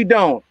 And if we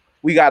don't,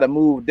 we got to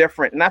move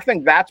different. And I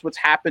think that's what's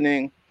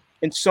happening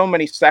in so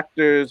many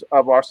sectors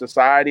of our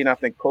society. And I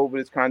think COVID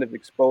has kind of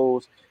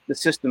exposed the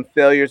system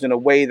failures in a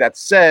way that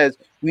says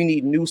we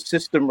need new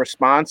system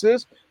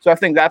responses. So I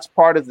think that's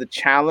part of the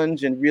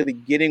challenge in really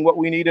getting what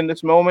we need in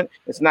this moment.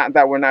 It's not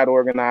that we're not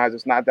organized.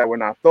 It's not that we're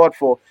not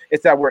thoughtful.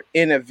 It's that we're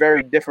in a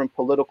very different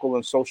political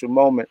and social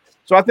moment.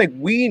 So I think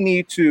we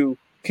need to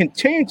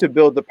continue to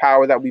build the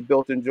power that we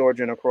built in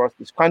Georgia and across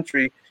this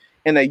country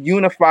in a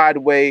unified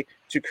way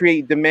to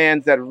create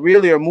demands that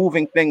really are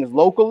moving things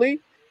locally.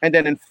 And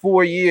then in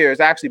 4 years,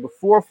 actually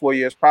before 4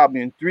 years,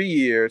 probably in 3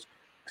 years,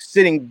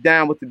 sitting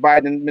down with the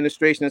Biden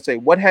administration and say,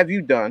 what have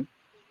you done?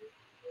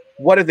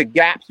 What are the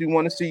gaps we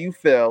want to see you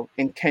fill?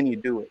 And can you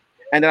do it?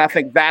 And then I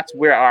think that's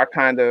where our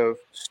kind of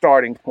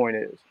starting point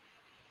is.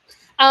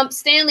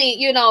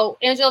 Stanley,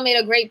 Angela made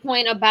a great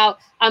point about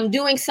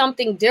doing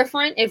something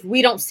different. If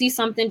we don't see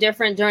something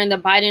different during the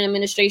Biden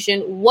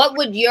administration, what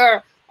would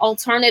your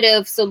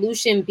alternative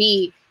solution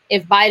be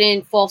if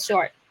Biden falls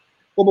short?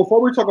 Well,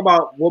 before we talk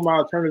about what my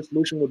alternative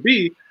solution would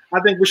be,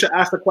 I think we should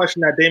ask the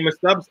question that Damon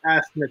Stubbs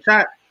asked in the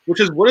chat,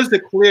 which is, what is the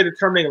clear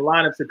determining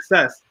line of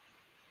success?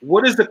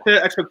 What is the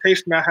clear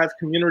expectation that has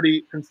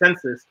community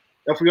consensus?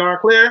 If we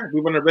aren't clear, we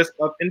run the risk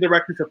of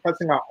indirectly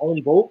suppressing our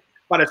own vote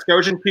by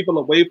discouraging people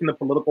away from the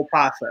political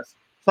process.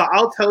 So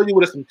I'll tell you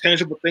what are some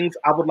tangible things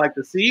I would like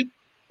to see.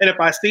 And if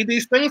I see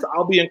these things,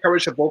 I'll be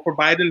encouraged to vote for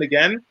Biden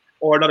again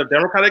or another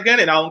Democrat again,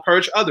 and I'll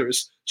encourage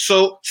others.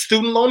 So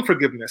student loan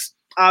forgiveness.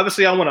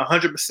 Obviously, I want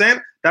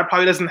 100%. That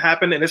probably doesn't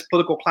happen in this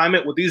political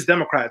climate with these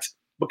Democrats.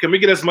 But can we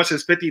get as much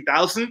as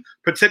 50,000,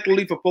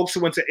 particularly for folks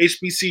who went to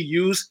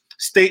HBCUs,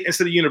 state and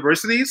city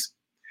universities?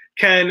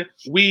 Can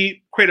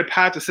we create a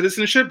path to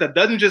citizenship that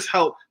doesn't just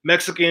help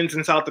Mexicans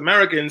and South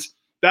Americans,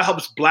 that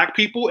helps Black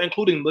people,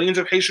 including millions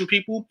of Haitian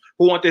people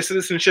who want their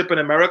citizenship in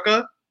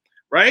America,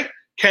 right?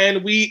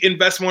 Can we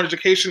invest more in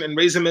education and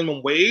raise the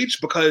minimum wage?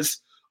 Because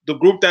the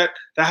group that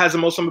has the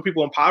most number of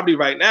people in poverty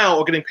right now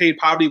or getting paid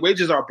poverty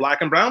wages are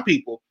Black and brown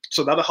people.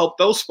 So that'll help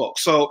those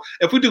folks. So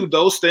if we do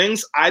those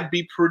things, I'd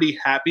be pretty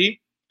happy.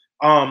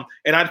 And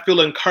I'd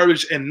feel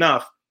encouraged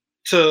enough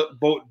to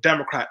vote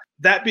Democrat.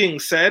 That being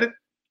said,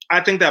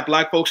 I think that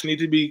Black folks need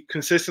to be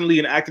consistently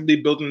and actively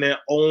building their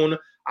own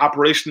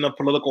operation of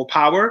political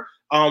power.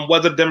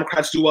 Whether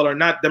Democrats do well or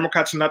not,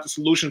 Democrats are not the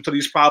solution to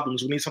these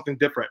problems. We need something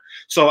different.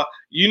 So,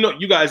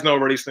 you guys know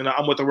already, Selena,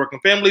 I'm with the Working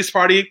Families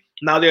Party.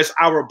 Now there's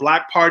our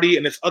Black Party,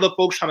 and there's other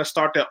folks trying to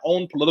start their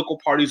own political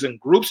parties and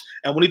groups.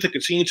 And we need to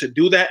continue to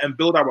do that and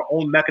build our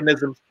own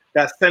mechanisms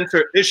that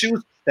center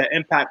issues that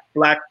impact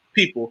Black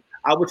people.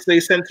 I would say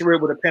center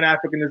it with a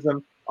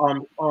Pan-Africanism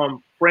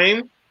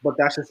frame, but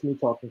that's just me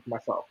talking to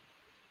myself.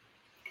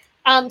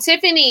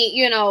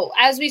 Tiffany,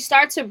 as we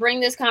start to bring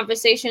this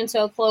conversation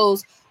to a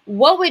close,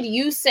 what would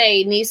you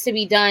say needs to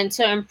be done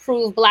to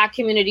improve Black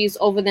communities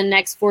over the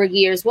next 4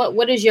 years?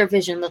 What does your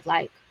vision look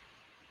like?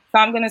 So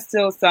I'm going to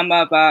still sum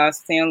up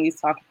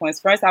Stanley's talking points.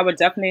 First, I would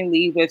definitely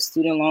lead with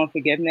student loan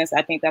forgiveness.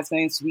 I think that's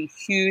going to be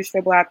huge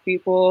for Black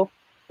people,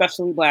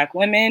 especially Black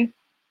women.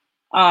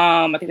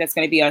 I think that's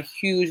going to be a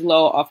huge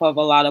load off of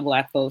a lot of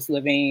Black folks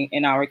living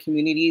in our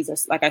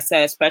communities. Like I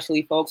said,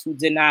 especially folks who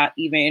did not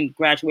even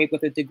graduate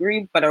with a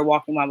degree, but are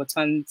walking around with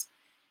tons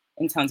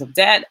and tons of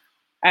debt.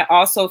 I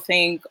also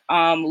think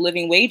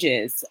living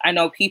wages. I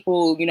know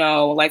people,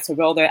 like to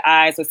roll their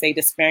eyes or say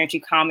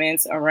disparaging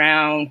comments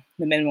around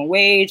the minimum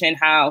wage and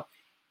how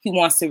he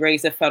wants to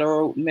raise the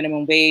federal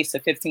minimum wage to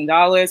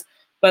 $15.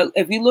 But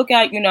if you look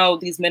at,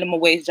 these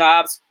minimum wage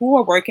jobs, who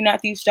are working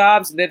at these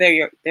jobs,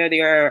 they're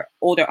your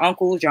older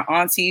uncles, your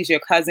aunties, your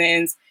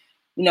cousins.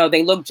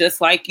 They look just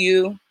like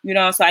you,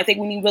 So I think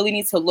we really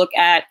need to look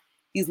at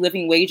these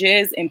living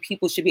wages, and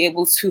people should be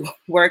able to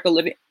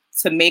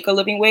make a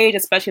living wage,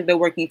 especially if they're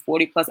working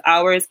 40 plus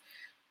hours.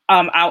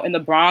 Out in the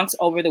Bronx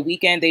over the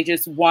weekend, they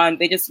just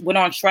went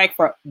on strike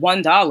for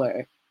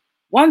 $1.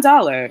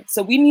 $1.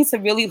 So we need to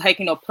really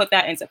put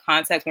that into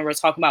context when we're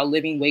talking about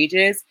living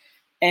wages.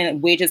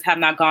 And wages have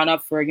not gone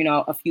up for,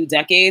 a few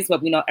decades,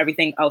 but we know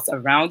everything else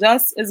around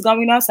us is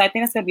going up. So I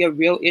think that's going to be a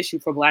real issue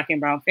for Black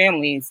and brown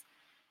families.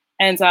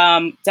 And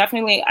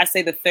definitely, I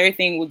say the third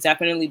thing would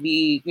definitely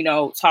be,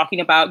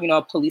 talking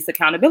about, police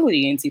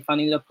accountability and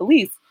defunding the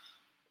police.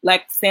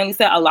 Like Stanley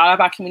said, a lot of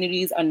our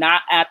communities are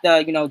not at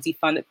the,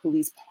 defunded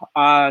police,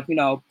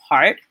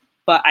 part.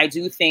 But I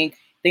do think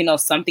they know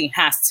something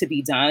has to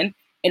be done.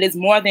 It is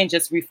more than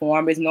just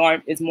reform. It's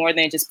more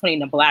than just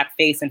putting a Black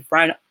face in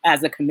front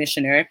as a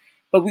commissioner.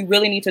 But we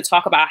really need to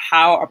talk about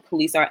how our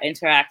police are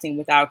interacting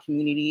with our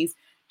communities.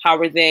 How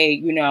are they,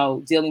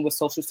 dealing with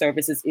social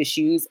services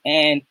issues?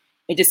 And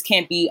it just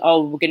can't be,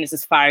 oh, we're going to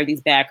just fire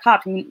these bad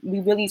cops. We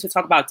really need to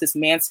talk about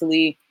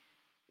dismantling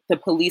the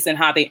police and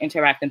how they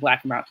interact in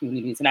Black and brown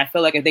communities. And I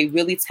feel like if they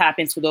really tap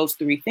into those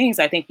three things,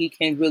 I think we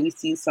can really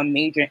see some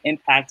major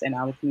impact in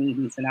our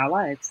communities and our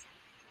lives.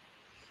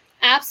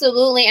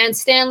 Absolutely. And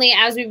Stanley,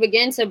 as we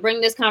begin to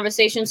bring this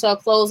conversation to a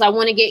close, I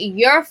want to get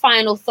your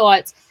final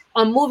thoughts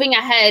on moving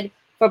ahead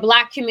for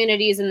Black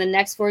communities in the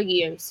next 4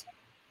 years.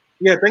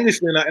 Yeah, thank you,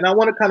 Selena. And I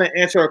want to kind of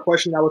answer a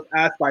question that was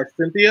asked by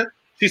Cynthia.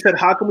 She said,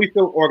 how can we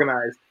feel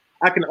organized?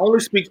 I can only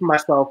speak for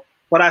myself,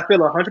 but I feel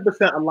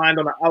 100% aligned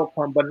on the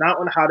outcome, but not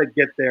on how to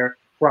get there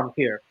from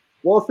here.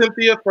 Well,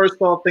 Cynthia, first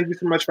of all, thank you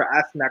so much for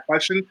asking that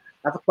question.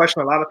 That's a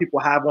question a lot of people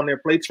have on their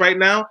plates right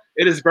now.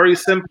 It is very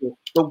simple.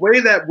 The way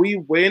that we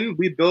win,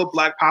 we build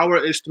Black power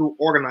is through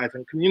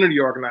organizing, community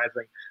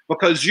organizing,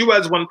 because you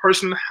as one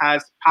person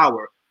has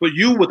power. But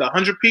you with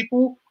 100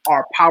 people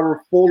are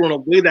powerful in a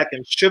way that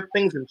can shift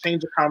things and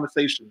change the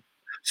conversation.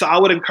 So I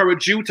would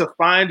encourage you to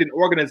find an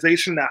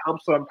organization that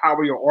helps to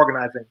empower your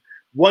organizing.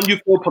 One you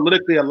feel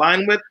politically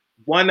aligned with,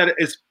 one that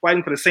is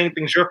fighting for the same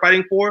things you're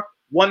fighting for,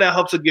 one that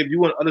helps to give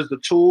you and others the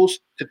tools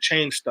to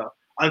change stuff.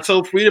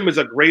 Until Freedom is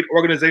a great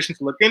organization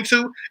to look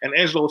into, and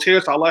Angelo's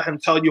here, so I'll let him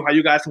tell you how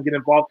you guys can get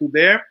involved through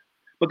there.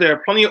 But there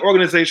are plenty of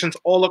organizations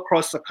all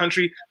across the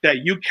country that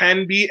you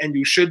can be and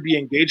you should be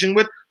engaging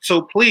with.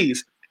 So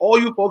please, all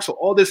you folks with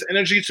all this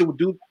energy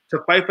to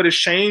fight for this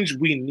change,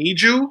 we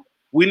need you.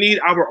 We need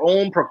our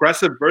own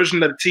progressive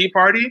version of the Tea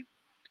Party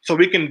so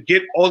we can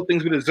get all the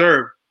things we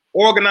deserve.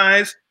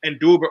 Organize and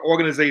do it with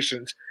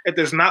organizations. If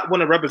there's not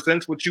one that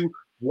represents what you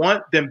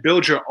want, then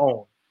build your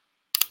own.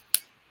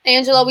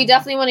 Angela, we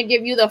definitely want to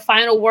give you the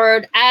final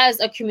word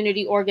as a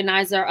community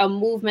organizer, a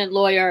movement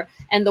lawyer,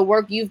 and the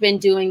work you've been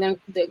doing,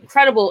 the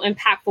incredible,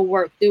 impactful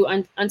work through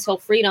Until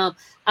Freedom.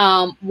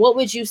 What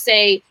would you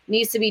say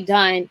needs to be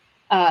done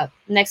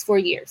next 4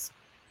 years?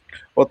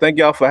 Well, thank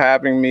y'all for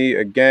having me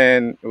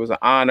again. It was an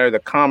honor. The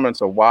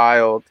comments are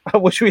wild. I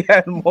wish we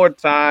had more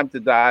time to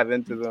dive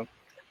into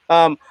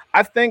them.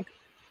 I think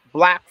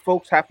Black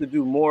folks have to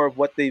do more of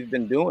what they've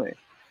been doing.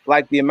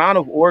 Like the amount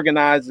of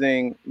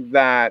organizing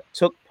that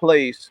took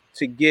place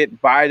to get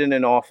Biden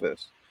in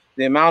office,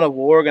 the amount of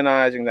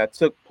organizing that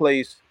took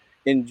place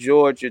in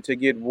Georgia to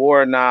get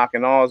Warnock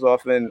and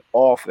Ossoff in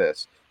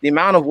office, the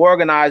amount of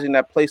organizing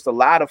that placed a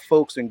lot of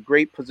folks in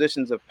great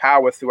positions of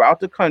power throughout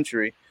the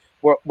country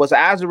was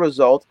as a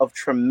result of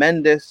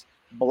tremendous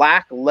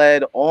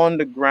Black-led,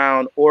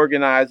 on-the-ground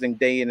organizing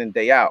day in and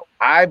day out.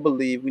 I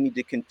believe we need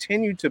to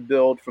continue to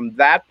build from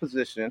that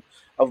position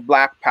of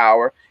Black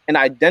power and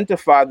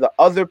identify the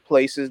other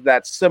places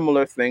that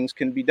similar things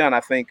can be done. I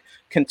think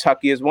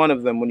Kentucky is one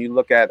of them when you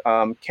look at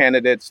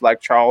candidates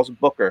like Charles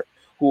Booker,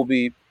 who will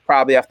be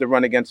probably have to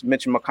run against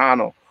Mitch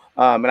McConnell.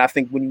 And I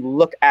think when you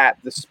look at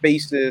the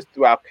spaces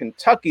throughout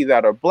Kentucky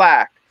that are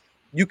Black,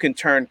 you can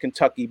turn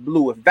Kentucky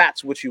blue if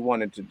that's what you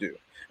wanted to do.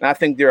 And I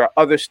think there are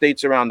other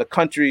states around the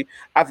country.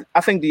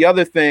 I think the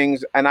other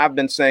things, and I've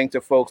been saying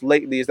to folks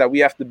lately, is that we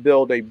have to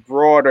build a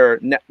broader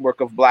network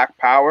of Black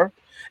power.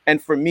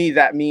 And for me,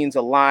 that means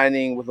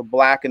aligning with the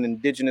Black and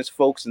Indigenous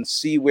folks and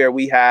see where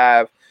we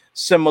have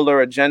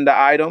similar agenda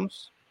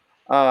items.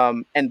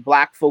 And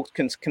Black folks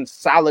can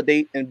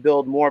consolidate and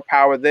build more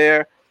power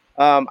there.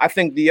 I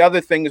think the other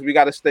thing is we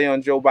got to stay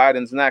on Joe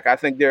Biden's neck. I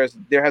think there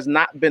has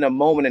not been a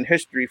moment in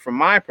history, from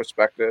my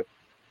perspective,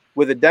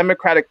 where the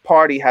Democratic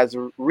Party has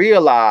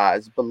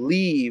realized,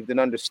 believed, and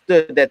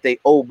understood that they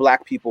owe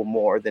Black people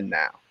more than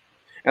now.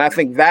 And I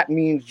think that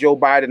means Joe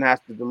Biden has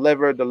to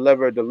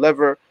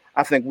deliver.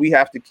 I think we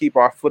have to keep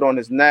our foot on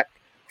his neck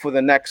for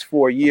the next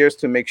 4 years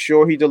to make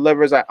sure he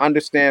delivers. I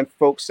understand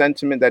folks'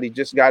 sentiment that he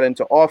just got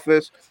into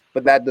office,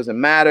 but that doesn't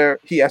matter.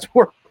 He has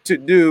work to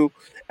do.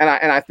 And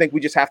I think we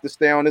just have to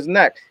stay on his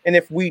neck. And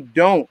if we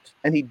don't,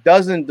 and he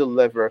doesn't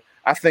deliver,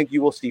 I think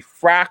you will see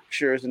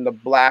fractures in the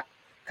Black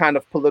kind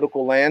of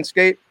political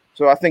landscape.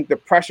 So I think the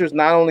pressure is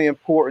not only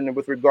important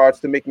with regards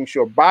to making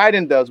sure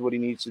Biden does what he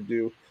needs to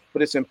do,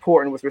 but it's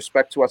important with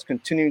respect to us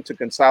continuing to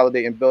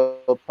consolidate and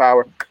build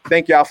power.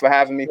 Thank y'all for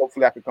having me.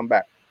 Hopefully I can come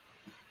back.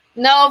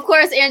 No, of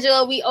course,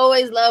 Angela, we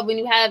always love when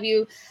you have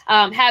you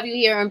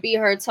here on Be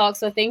Heard Talk.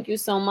 So thank you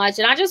so much.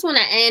 And I just want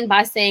to end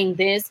by saying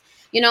this,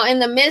 in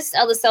the midst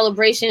of the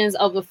celebrations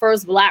of the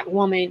first Black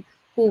woman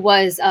who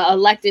was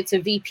elected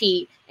to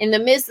VP, in the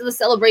midst of the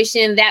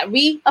celebration that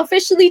we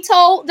officially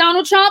told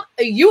Donald Trump,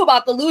 you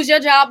about to lose your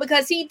job,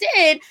 because he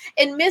did.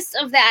 In midst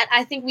of that,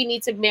 I think we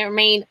need to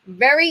remain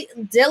very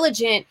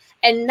diligent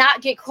and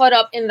not get caught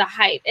up in the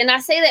hype. And I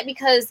say that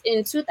because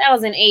in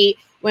 2008,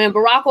 when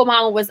Barack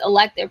Obama was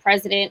elected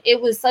president,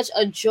 it was such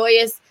a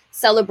joyous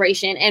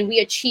celebration and we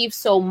achieved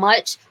so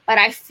much. But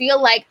I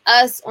feel like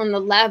us on the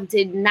left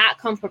did not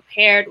come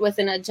prepared with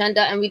an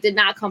agenda, and we did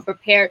not come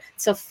prepared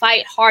to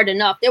fight hard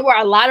enough. There were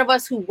a lot of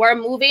us who were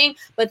moving,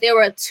 but there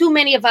were too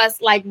many of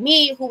us like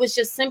me who was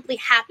just simply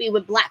happy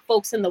with Black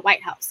folks in the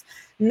White House.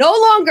 No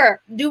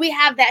longer do we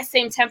have that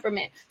same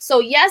temperament. So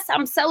yes,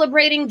 I'm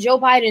celebrating Joe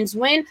Biden's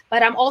win,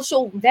 but I'm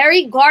also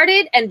very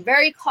guarded and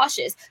very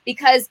cautious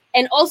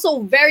and also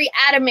very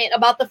adamant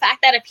about the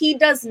fact that if he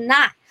does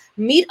not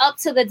meet up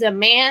to the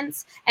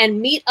demands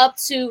and meet up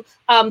to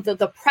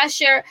the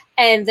pressure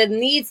and the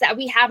needs that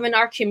we have in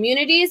our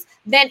communities,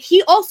 then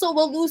he also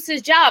will lose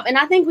his job. And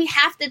I think we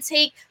have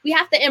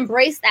to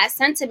embrace that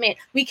sentiment.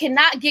 We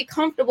cannot get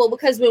comfortable,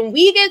 because when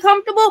we get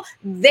comfortable,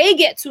 they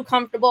get too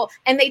comfortable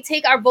and they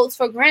take our votes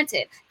for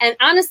granted. And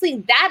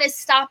honestly, that is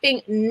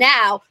stopping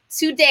now,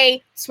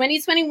 today,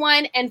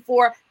 2021, and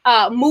for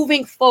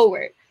moving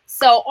forward.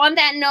 So on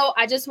that note,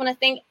 I just want to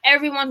thank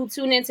everyone who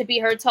tuned in to Be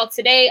Heard Talk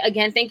today.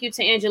 Again, thank you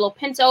to Angelo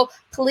Pinto.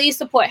 Please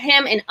support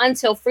him and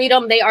Until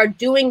Freedom. They are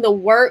doing the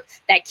work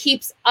that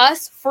keeps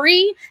us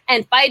free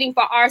and fighting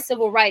for our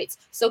civil rights.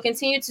 So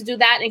continue to do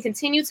that and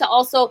continue to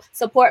also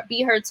support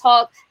Be Heard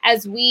Talk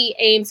as we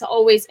aim to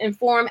always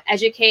inform,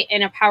 educate,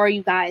 and empower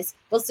you guys.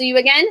 We'll see you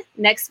again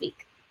next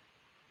week.